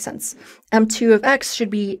 that makes sense. m2 of x should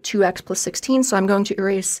be 2x plus 16, so I'm going to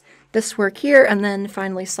erase this work here, and then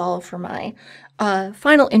finally solve for my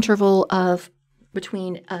final interval of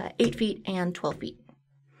between 8 feet and 12 feet.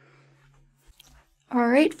 All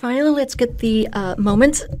right, finally, let's get the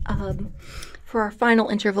moment for our final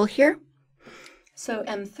interval here. So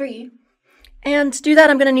m3. And to do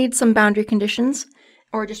that, I'm going to need some boundary conditions,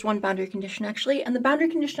 or just one boundary condition, actually. And the boundary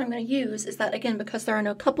condition I'm going to use is that, again, because there are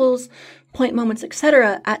no couples, point moments,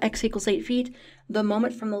 etc., at x equals 8 feet, the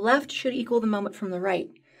moment from the left should equal the moment from the right.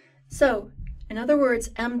 So, in other words,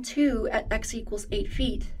 m2 at x equals 8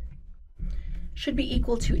 feet should be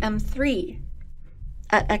equal to m3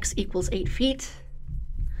 at x equals 8 feet.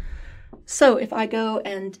 So if I go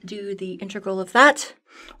and do the integral of that,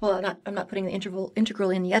 well, I'm not putting the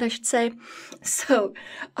integral in yet, I should say. So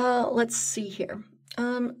let's see here.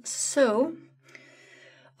 Let's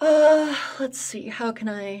see, how can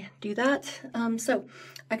I do that? So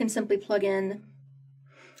I can simply plug in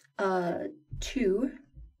 2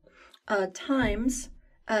 times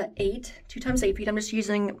 8, 2 times 8 feet. I'm just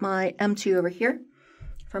using my m2 over here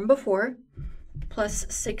from before, plus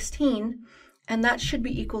 16. and that should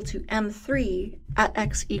be equal to m3 at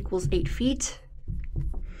x equals 8 feet.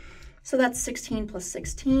 So that's 16 plus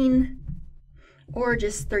 16, or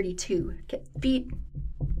just 32 feet,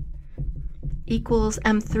 equals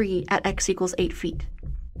m3 at x equals 8 feet.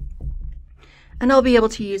 And I'll be able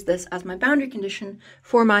to use this as my boundary condition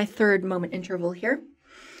for my third moment interval here.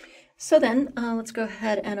 So then let's go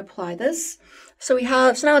ahead and apply this. So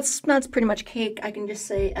now it's pretty much cake. I can just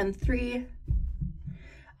say m3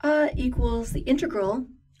 equals the integral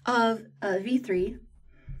of v3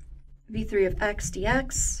 of x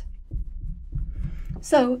dx.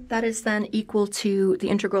 So that is then equal to the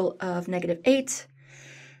integral of -8.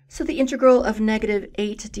 So the integral of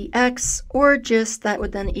 -8 dx, or just that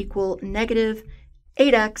would then equal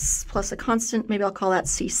 -8x plus a constant, maybe I'll call that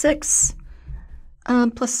c6,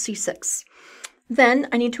 plus c6. Then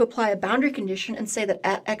I need to apply a boundary condition and say that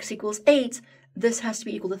at x equals 8, this has to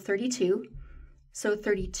be equal to 32. So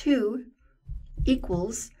 32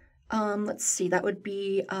 equals, let's see, that would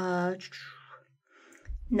be -8.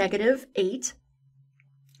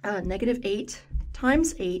 -8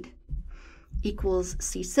 times 8 equals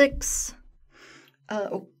c6,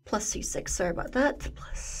 plus c6, sorry about that,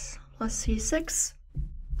 plus c6.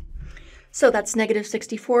 So that's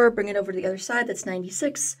 -64, bring it over to the other side, that's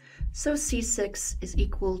 96. So c6 is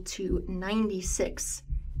equal to 96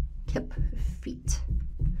 kip feet.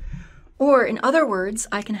 Or in other words,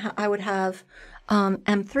 I would have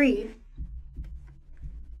m3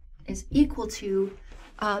 is equal to,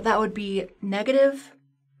 that would be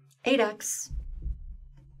 -8x,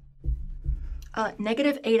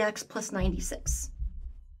 -8x plus 96.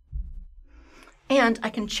 And I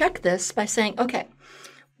can check this by saying, okay,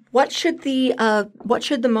 what should the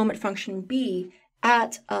moment function be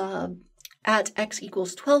at x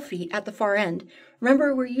equals 12 feet at the far end?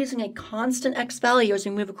 Remember, we're using a constant x value as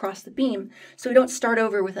we move across the beam, so we don't start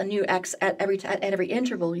over with a new x at every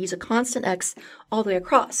interval. We use a constant x all the way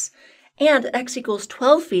across. And at x equals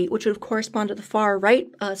 12 feet, which would correspond to the far right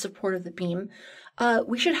support of the beam,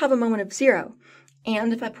 we should have a moment of 0.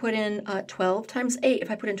 And if I put in 12 times 8,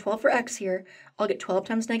 if I put in 12 for x here, I'll get 12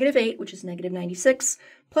 times -8, which is -96,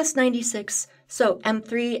 plus 96. So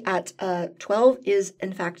m3 at 12 is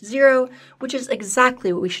in fact 0, which is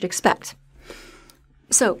exactly what we should expect.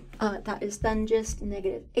 So that is then just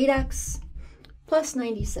 -8x plus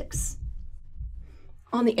 96.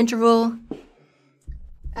 On the interval,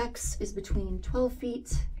 x is between 12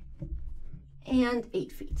 feet and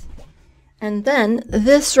 8 feet. And then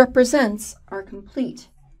this represents our complete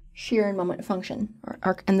shear and moment function,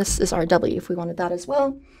 and this is our W if we wanted that as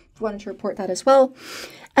well, if we wanted to report that as well.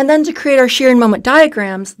 And then to create our shear and moment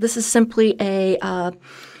diagrams, this is simply a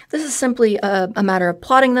matter of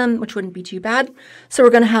plotting them, which wouldn't be too bad. So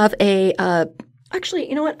we're going to have actually,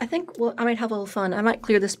 you know what? I think I might have a little fun. I might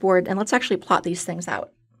clear this board and let's actually plot these things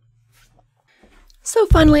out. So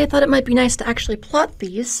finally, I thought it might be nice to actually plot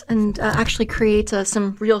these and actually create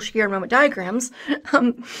some real shear and moment diagrams.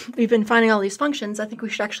 We've been finding all these functions. I think we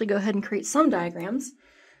should actually go ahead and create some diagrams.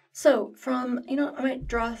 So from,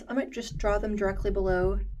 I might just draw them directly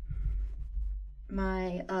below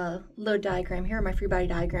my load diagram here, my free body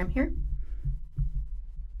diagram here.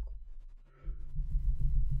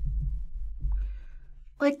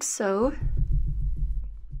 Like so.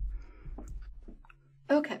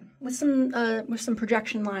 Okay, with some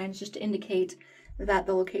projection lines just to indicate that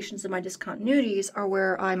the locations of my discontinuities are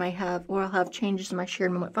where I'll have changes in my shear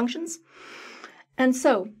and moment functions. And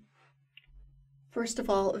so, first of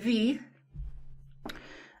all, V,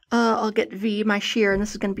 I'll get V, my shear, and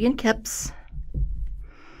this is going to be in kips.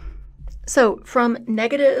 So from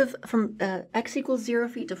x equals 0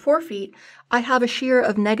 feet to 4 feet, I have a shear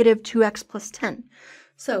of -2x plus 10.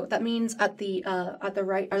 So that means at the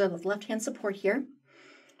right or the left-hand support here.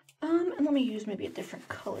 And let me use maybe a different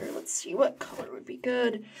color. Let's see, what color would be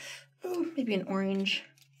good? Oh, maybe an orange.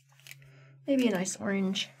 Maybe a nice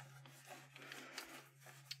orange.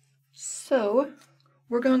 So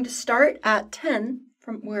we're going to start at 10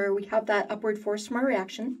 from where we have that upward force from our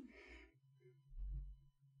reaction.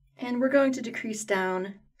 And we're going to decrease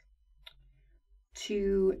down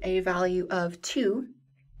to a value of 2.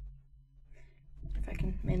 If I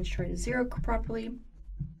can manage to write a 0 properly.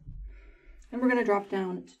 And we're going to drop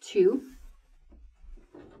down to 2.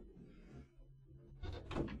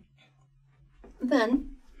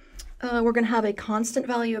 Then we're going to have a constant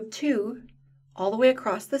value of 2 all the way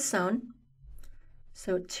across this zone.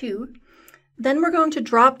 So 2. Then we're going to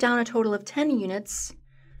drop down a total of 10 units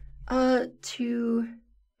to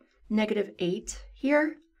 -8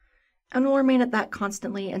 here. And we'll remain at that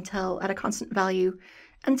constantly at a constant value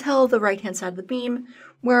until the right-hand side of the beam,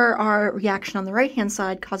 where our reaction on the right-hand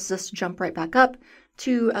side causes us to jump right back up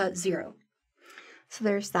to 0. So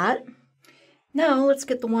there's that. Now let's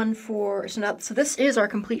get the one for, so this is our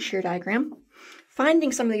complete shear diagram.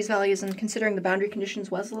 Finding some of these values and considering the boundary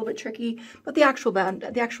conditions was a little bit tricky, but the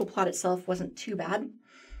actual plot itself wasn't too bad.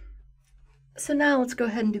 So now let's go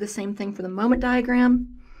ahead and do the same thing for the moment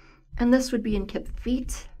diagram. And this would be in kip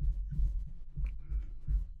feet.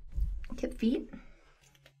 Kip feet.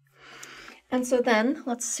 And so then,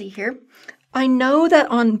 let's see here. I know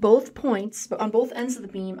that on both points, but on both ends of the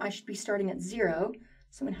beam, I should be starting at 0.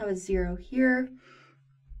 So I'm going to have a 0 here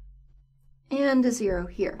and a 0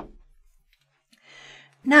 here.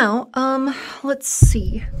 Now, let's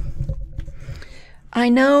see. I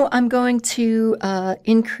know I'm going to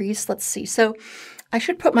increase, let's see. So I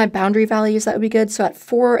should put my boundary values, that would be good. So at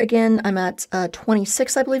 4, again, I'm at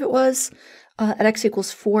 26, I believe it was. At x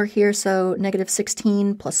equals 4 here, so negative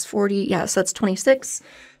 16 plus 40, yeah, so that's 26.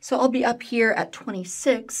 So I'll be up here at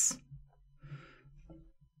 26,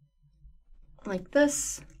 like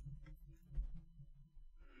this.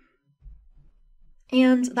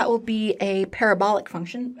 And that will be a parabolic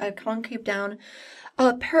function, a concave down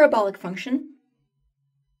parabolic function.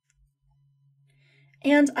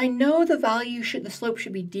 And I know the slope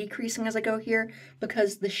should be decreasing as I go here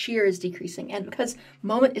because the shear is decreasing. And because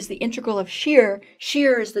moment is the integral of shear,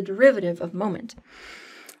 shear is the derivative of moment.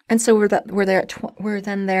 And so we're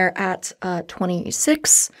then there at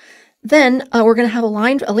 26. Then we're going to have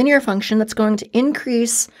a linear function that's going to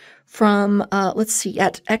increase from, let's see,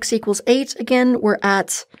 at x equals 8, again, we're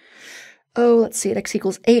at, at x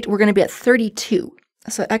equals 8, we're going to be at 32.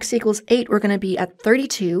 So at x equals 8, we're going to be at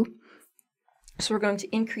 32. So we're going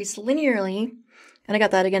to increase linearly, and I got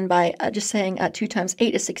that again by just saying 2 times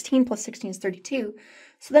 8 is 16, plus 16 is 32.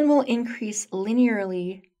 So then we'll increase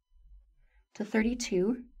linearly to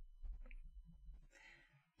 32,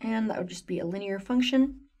 and that would just be a linear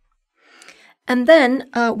function. And then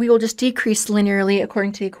we will just decrease linearly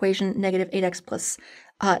according to the equation negative 8x plus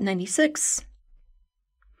 96,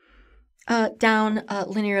 down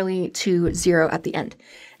linearly to 0 at the end.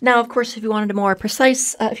 Now, of course, if you wanted a more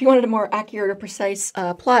precise, if you wanted a more accurate or precise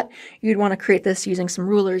plot, you'd want to create this using some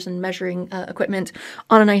rulers and measuring equipment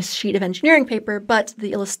on a nice sheet of engineering paper. But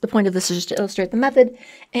the point of this is just to illustrate the method,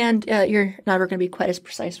 and you're never going to be quite as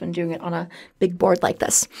precise when doing it on a big board like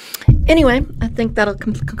this. Anyway, I think that'll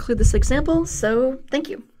conclude this example. So, thank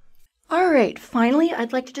you. All right, finally,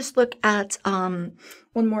 I'd like to just look at one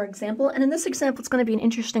more example. And in this example, it's going to be an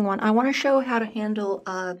interesting one. I want to show how to handle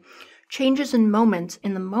changes in moment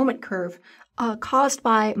in the moment curve caused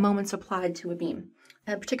by moments applied to a beam,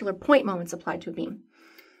 particular point moments applied to a beam.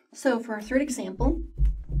 So for our third example,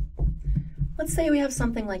 let's say we have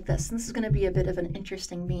something like this. And this is going to be a bit of an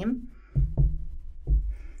interesting beam.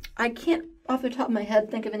 I can't, off the top of my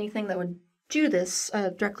head, think of anything that would do this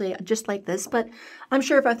directly just like this, but I'm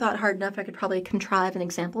sure if I thought hard enough, I could probably contrive an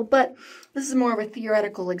example, but this is more of a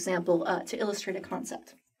theoretical example to illustrate a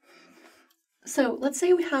concept. So let's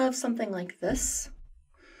say we have something like this.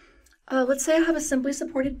 Let's say I have a simply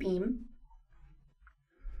supported beam,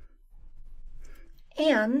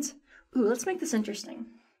 and, let's make this interesting.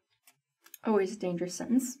 Always a dangerous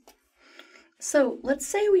sentence. So let's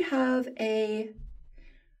say we have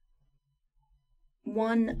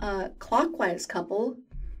one clockwise couple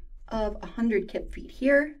of 100 kip feet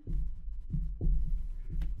here,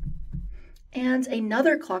 and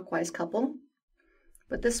another clockwise couple,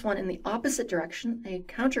 but this one in the opposite direction, a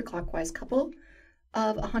counterclockwise couple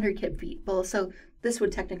of 100 kip feet. Well, so this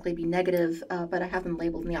would technically be negative, but I have them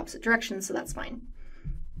labeled in the opposite direction, so that's fine.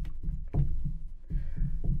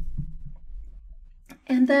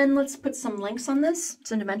 And then let's put some lengths on this,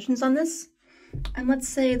 some dimensions on this. And let's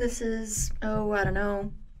say this is, I don't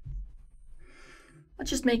know, let's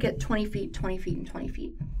just make it 20 feet, 20 feet, and 20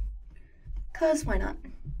 feet. Because why not?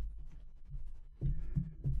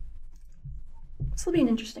 This will be an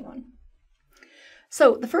interesting one.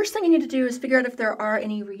 So the first thing you need to do is figure out if there are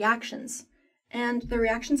any reactions. And the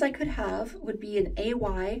reactions I could have would be an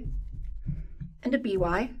AY and a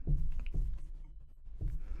BY.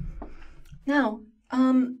 Now,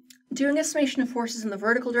 doing a summation of forces in the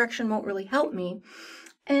vertical direction won't really help me,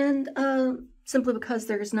 and simply because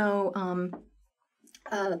there's no,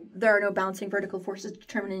 there are no bouncing vertical forces to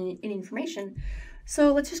determine any information.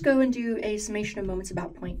 So let's just go and do a summation of moments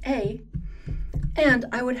about point A, and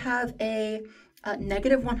I would have a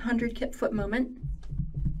negative 100 kip foot moment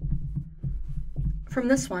from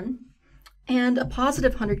this one, and a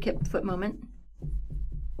positive 100 kip foot moment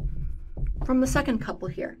from the second couple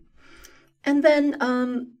here. And then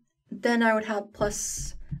I would have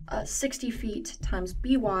plus 60 feet times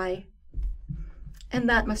by, and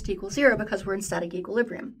that must equal 0 because we're in static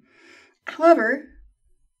equilibrium. However,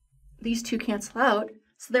 these two cancel out,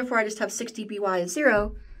 so therefore I just have 60 by is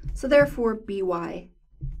 0, so therefore by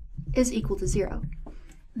is equal to 0.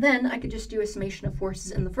 Then I could just do a summation of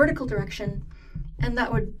forces in the vertical direction, and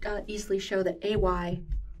that would easily show that AY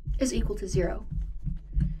is equal to 0.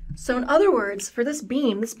 So in other words, for this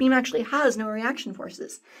beam actually has no reaction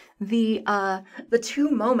forces. The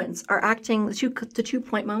two moments are acting, the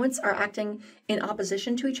 2-point moments are acting in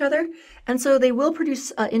opposition to each other, and so they will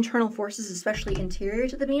produce internal forces, especially interior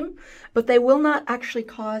to the beam, but they will not actually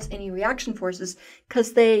cause any reaction forces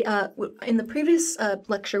because they, in the previous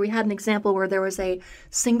lecture, we had an example where there was a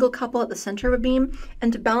single couple at the center of a beam,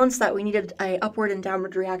 and to balance that, we needed a upward and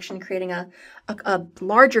downward reaction, creating a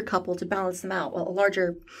larger couple to balance them out, well, a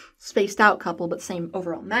larger spaced out couple, but same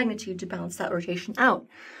overall magnitude to balance that rotation out.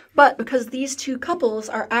 But because these two couples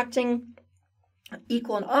are acting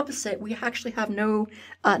equal and opposite, we actually have no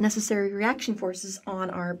necessary reaction forces on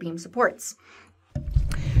our beam supports.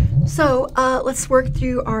 So let's work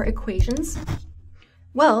through our equations.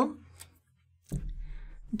 Well,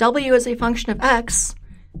 W as a function of x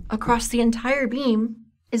across the entire beam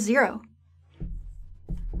is 0.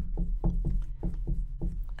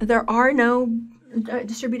 There are no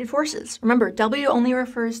distributed forces. Remember, W only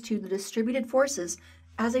refers to the distributed forces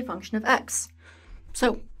as a function of x.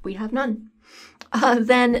 So we have none.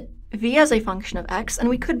 Then V as a function of x, and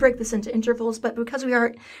we could break this into intervals, but because we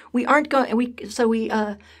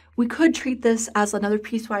could treat this as another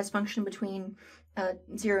piecewise function between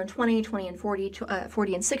 0 and 20, 20 and 40,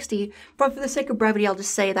 40 and 60, but for the sake of brevity, I'll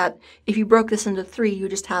just say that if you broke this into 3, you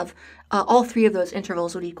just have all 3 of those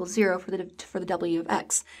intervals would equal 0 for the W of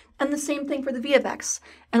x. And the same thing for the V of x,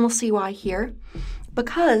 and we'll see why here.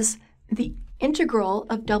 Because the integral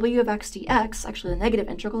of W of x dx, actually the negative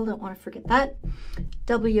integral, don't want to forget that,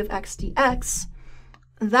 W of x dx,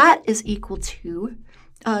 that is equal to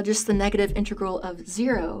just the negative integral of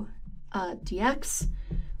 0 dx,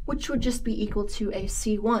 which would just be equal to a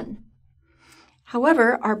C1.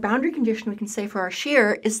 However, our boundary condition we can say for our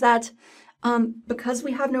shear is that because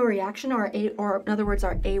we have no reaction, or in other words,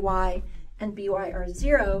 our AY and BY are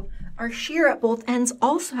 0, our shear at both ends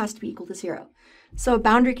also has to be equal to 0. So a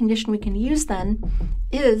boundary condition we can use then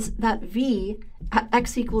is that V at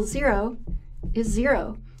x equals 0 is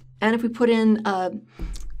 0. And if we put in,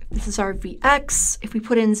 this is our Vx, if we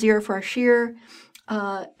put in 0 for our shear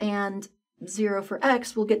and 0 for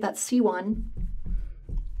x, we'll get that C1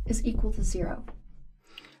 is equal to 0.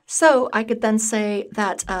 So I could then say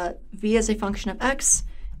that V as a function of x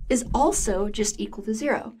is also just equal to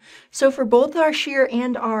 0. So for both our shear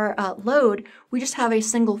and our load, we just have a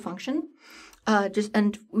single function.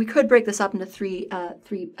 And we could break this up into three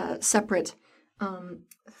separate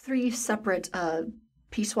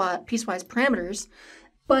piecewise parameters,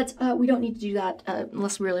 but we don't need to do that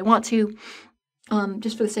unless we really want to.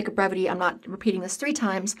 Just for the sake of brevity, I'm not repeating this 3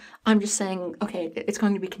 times. I'm just saying, okay, it's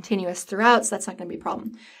going to be continuous throughout, so that's not going to be a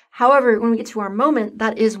problem. However, when we get to our moment,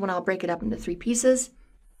 that is when I'll break it up into 3 pieces.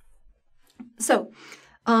 So,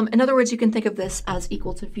 in other words, you can think of this as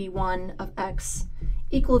equal to V1 of x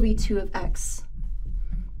equal V2 of x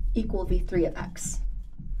equal V3 of x,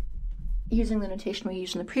 using the notation we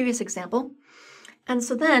used in the previous example. And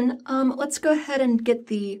so then, let's go ahead and get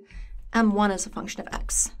the M1 as a function of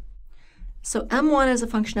x. So M1 as a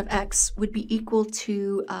function of x would be equal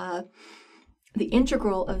to the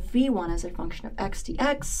integral of V1 as a function of x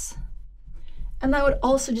dx, and that would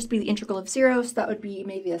also just be the integral of 0, so that would be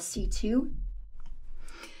maybe a C2.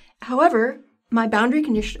 However, my boundary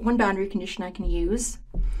condition, one boundary condition I can use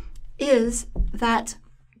is that,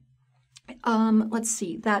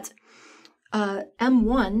 that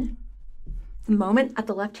M1, the moment at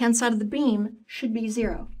the left-hand side of the beam, should be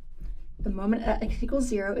 0. The moment at x equals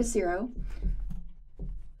 0 is 0.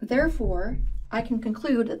 Therefore, I can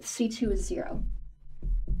conclude that C2 is 0.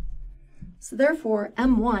 So therefore,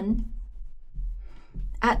 M1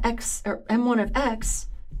 at x, or M1 of x,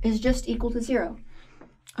 is just equal to 0.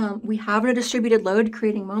 We have a distributed load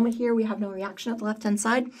creating moment here. We have no reaction at the left-hand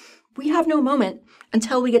side. We have no moment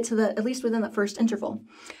until we get to at least within that first interval.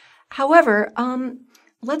 However,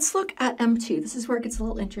 let's look at M2. This is where it gets a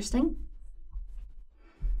little interesting.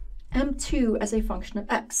 M2 as a function of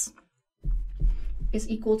x is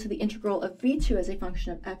equal to the integral of V2 as a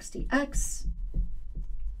function of x dx,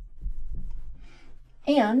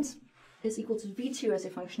 and is equal to V2 as a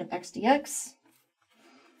function of x dx.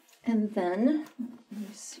 And then, let me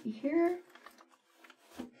see here,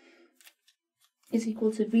 is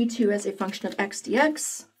equal to V2 as a function of x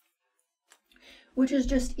dx, which is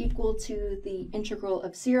just equal to the integral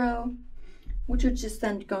of 0, which is just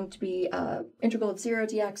then going to be integral of 0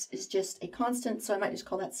 dx is just a constant, so I might just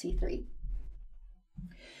call that C3.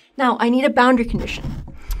 Now, I need a boundary condition.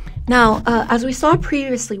 Now, as we saw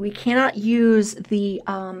previously, we cannot use the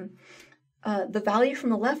value from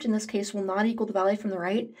the left in this case will not equal the value from the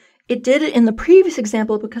right. It did it in the previous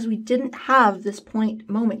example because we didn't have this point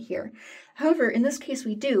moment here. However, in this case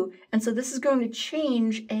we do, and so this is going to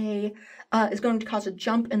change is going to cause a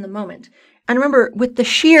jump in the moment. And remember, with the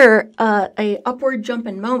shear, an upward jump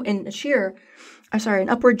in an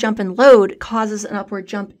upward jump in load causes an upward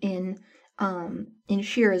jump in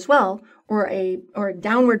shear as well, or a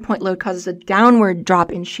downward point load causes a downward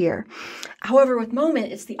drop in shear. However, with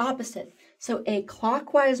moment, it's the opposite. So a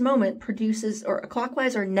clockwise moment produces, or a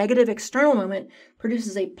clockwise or negative external moment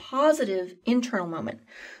produces a positive internal moment.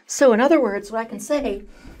 So in other words, what I can say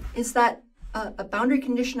is that a boundary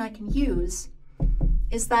condition I can use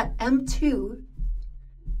is that M2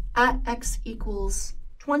 at x equals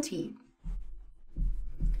 20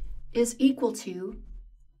 is equal to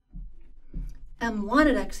M1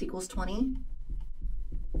 at x equals 20.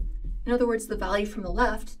 In other words, the value from the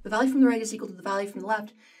left, the value from the right is equal to the value from the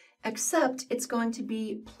left, except it's going to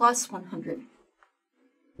be plus 100.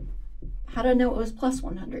 How did I know it was plus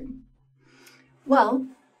 100? Well,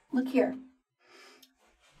 look here.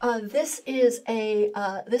 This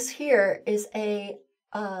here is a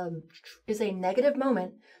negative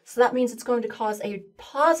moment, so that means it's going to cause a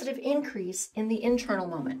positive increase in the internal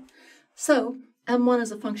moment. So M1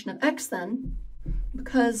 is a function of x then,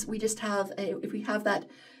 because we just have if we have that,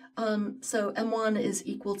 so M1 is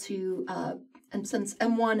equal to, and since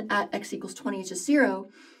M1 at x equals 20 is just 0,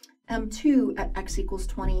 M2 at x equals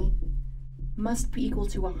 20 must be equal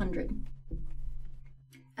to 100.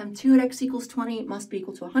 M2 at x equals 20 must be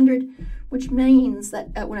equal to 100, which means that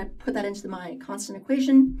when I put that into my constant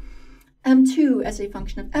equation, M2 as a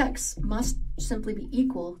function of x must simply be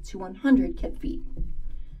equal to 100 kip feet.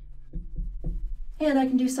 And I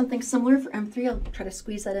can do something similar for M3. I'll try to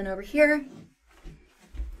squeeze that in over here.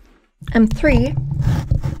 M3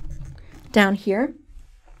 down here.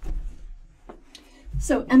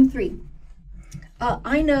 So M3.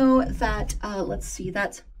 I know that, let's see,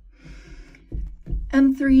 that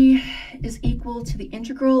M3 is equal to the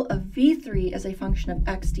integral of V3 as a function of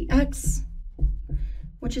x dx,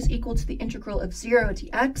 which is equal to the integral of 0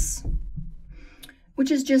 dx, which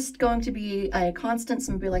is just going to be a constant,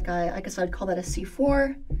 so maybe like I guess I'd call that a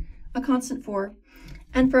C4, a constant 4.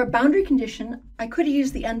 And for a boundary condition, I could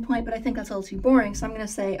use the endpoint, but I think that's a little too boring, so I'm going to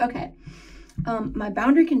say, okay, my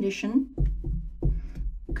boundary condition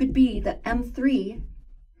could be that M3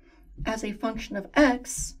 as a function of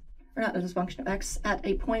x, or not as a function of x, at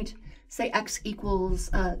a point, say x equals,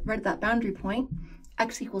 right at that boundary point,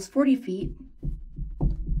 x equals 40 feet,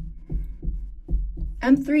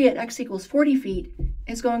 M3 at x equals 40 feet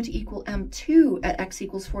is going to equal M2 at x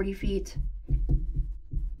equals 40 feet,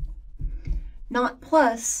 not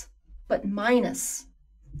plus, but minus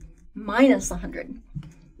 100.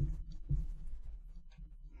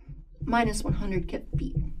 Minus 100 kip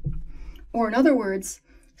feet. Or in other words,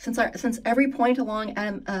 since every point along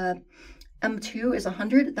M2 is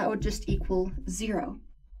 100, that would just equal 0.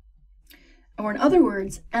 Or in other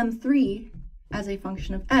words, M3 as a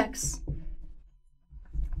function of x,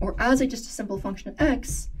 or as just a simple function of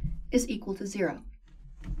x, is equal to 0.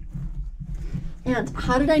 And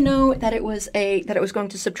how did I know that it was going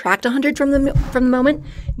to subtract 100 from the moment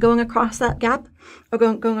going across that gap, or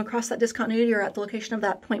going across that discontinuity, or at the location of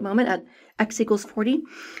that point moment at x equals 40?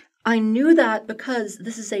 I knew that because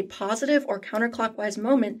this is a positive or counterclockwise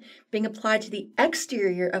moment being applied to the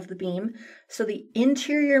exterior of the beam, so the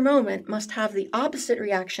interior moment must have the opposite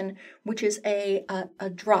reaction, which is a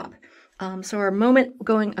drop. So our moment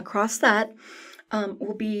going across that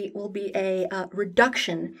will be a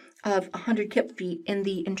reduction of 100 kip feet in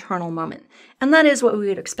the internal moment. And that is what we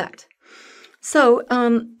would expect. So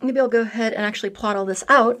maybe I'll go ahead and actually plot all this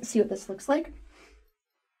out and see what this looks like.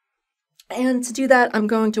 And to do that, I'm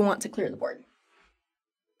going to want to clear the board.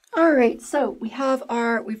 All right, so we've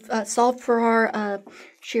solved for our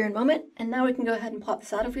shear and moment, and now we can go ahead and plot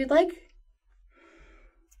this out if we'd like.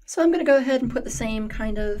 So I'm going to go ahead and put the same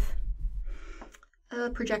kind of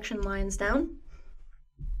projection lines down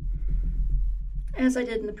as I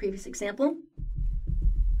did in the previous example.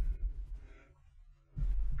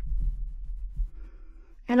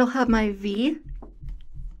 And I'll have my V,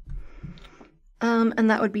 and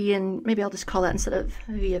that would be in, maybe I'll just call that, instead of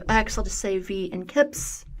V of x, I'll just say V in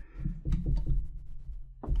kips.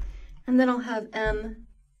 And then I'll have M,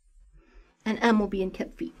 and M will be in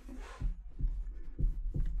kip feet.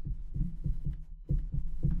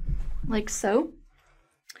 like so.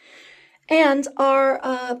 And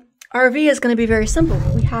our V is going to be very simple.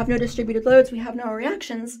 We have no distributed loads, we have no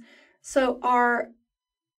reactions, so our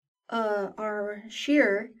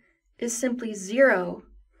shear is simply 0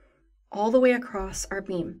 all the way across our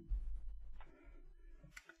beam.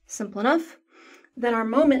 Simple enough. Then our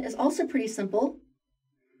moment is also pretty simple,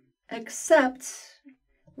 except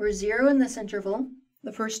we're 0 in this interval,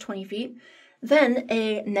 the first 20 feet. Then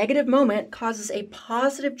a negative moment causes a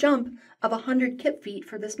positive jump of 100 kip feet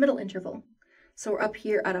for this middle interval. So we're up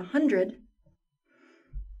here at 100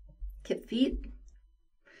 kip feet.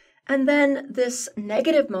 And then this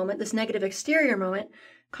negative moment, this negative exterior moment,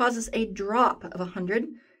 causes a drop of 100.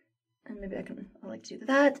 And maybe I like to do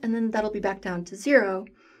that. And then that'll be back down to 0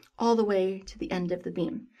 all the way to the end of the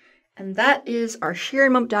beam. And that is our shear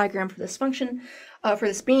and moment diagram for this function, for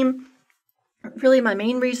this beam. Really, my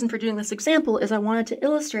main reason for doing this example is I wanted to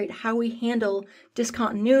illustrate how we handle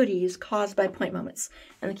discontinuities caused by point moments.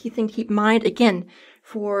 And the key thing to keep in mind, again,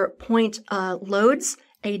 for point loads,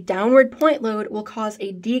 a downward point load will cause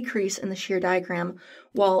a decrease in the shear diagram,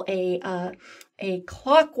 while a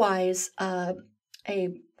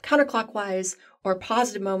counterclockwise or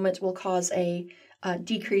positive moment will cause a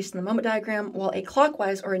decrease in the moment diagram, while a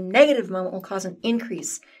clockwise or a negative moment will cause an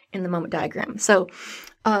increase in the moment diagram. So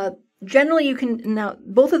generally you can, now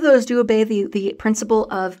both of those do obey the principle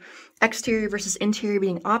of exterior versus interior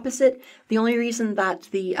being opposite. The only reason that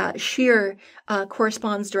the shear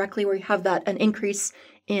corresponds directly where you have that an increase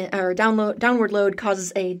in, or downward load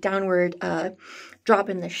causes a downward drop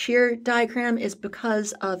in the shear diagram is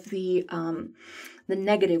because of the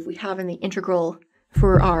negative we have in the integral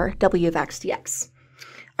for our w of x dx.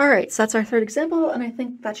 All right, so that's our third example, and I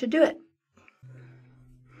think that should do it.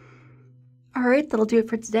 All right, that'll do it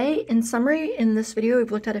for today. In summary, in this video,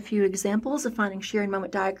 we've looked at a few examples of finding shear and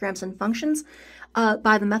moment diagrams and functions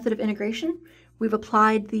by the method of integration. We've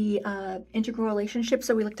applied the integral relationships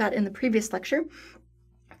that we looked at in the previous lecture,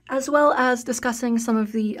 as well as discussing some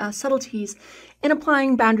of the subtleties in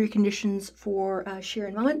applying boundary conditions for shear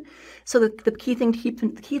and moment. So the key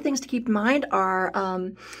things to keep in mind are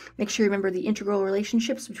make sure you remember the integral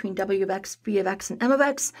relationships between w of x, v of x, and m of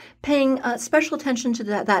x, paying special attention to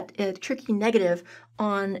that tricky negative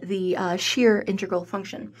on the shear integral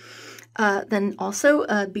function. Then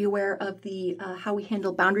also be aware of the how we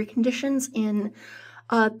handle boundary conditions in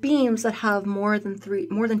beams that have more than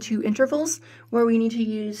 2 intervals, where we need to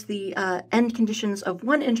use the end conditions of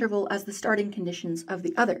one interval as the starting conditions of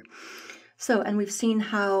the other. So, and we've seen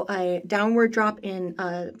how a downward drop in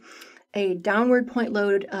a downward point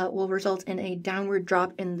load will result in a downward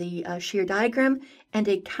drop in the shear diagram, and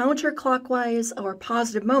a counterclockwise or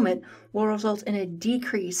positive moment will result in a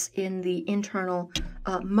decrease in the internal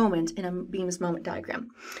moment in a beam's moment diagram.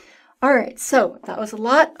 All right, so that was a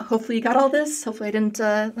lot. Hopefully you got all this. Hopefully I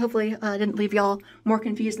didn't leave y'all more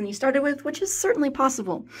confused than you started with, which is certainly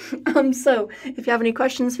possible. So if you have any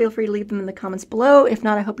questions, feel free to leave them in the comments below. If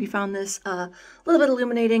not, I hope you found this a little bit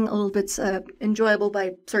illuminating, a little bit enjoyable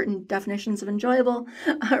by certain definitions of enjoyable.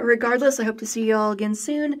 Regardless, I hope to see you all again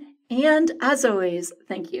soon. And as always,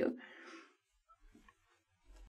 thank you.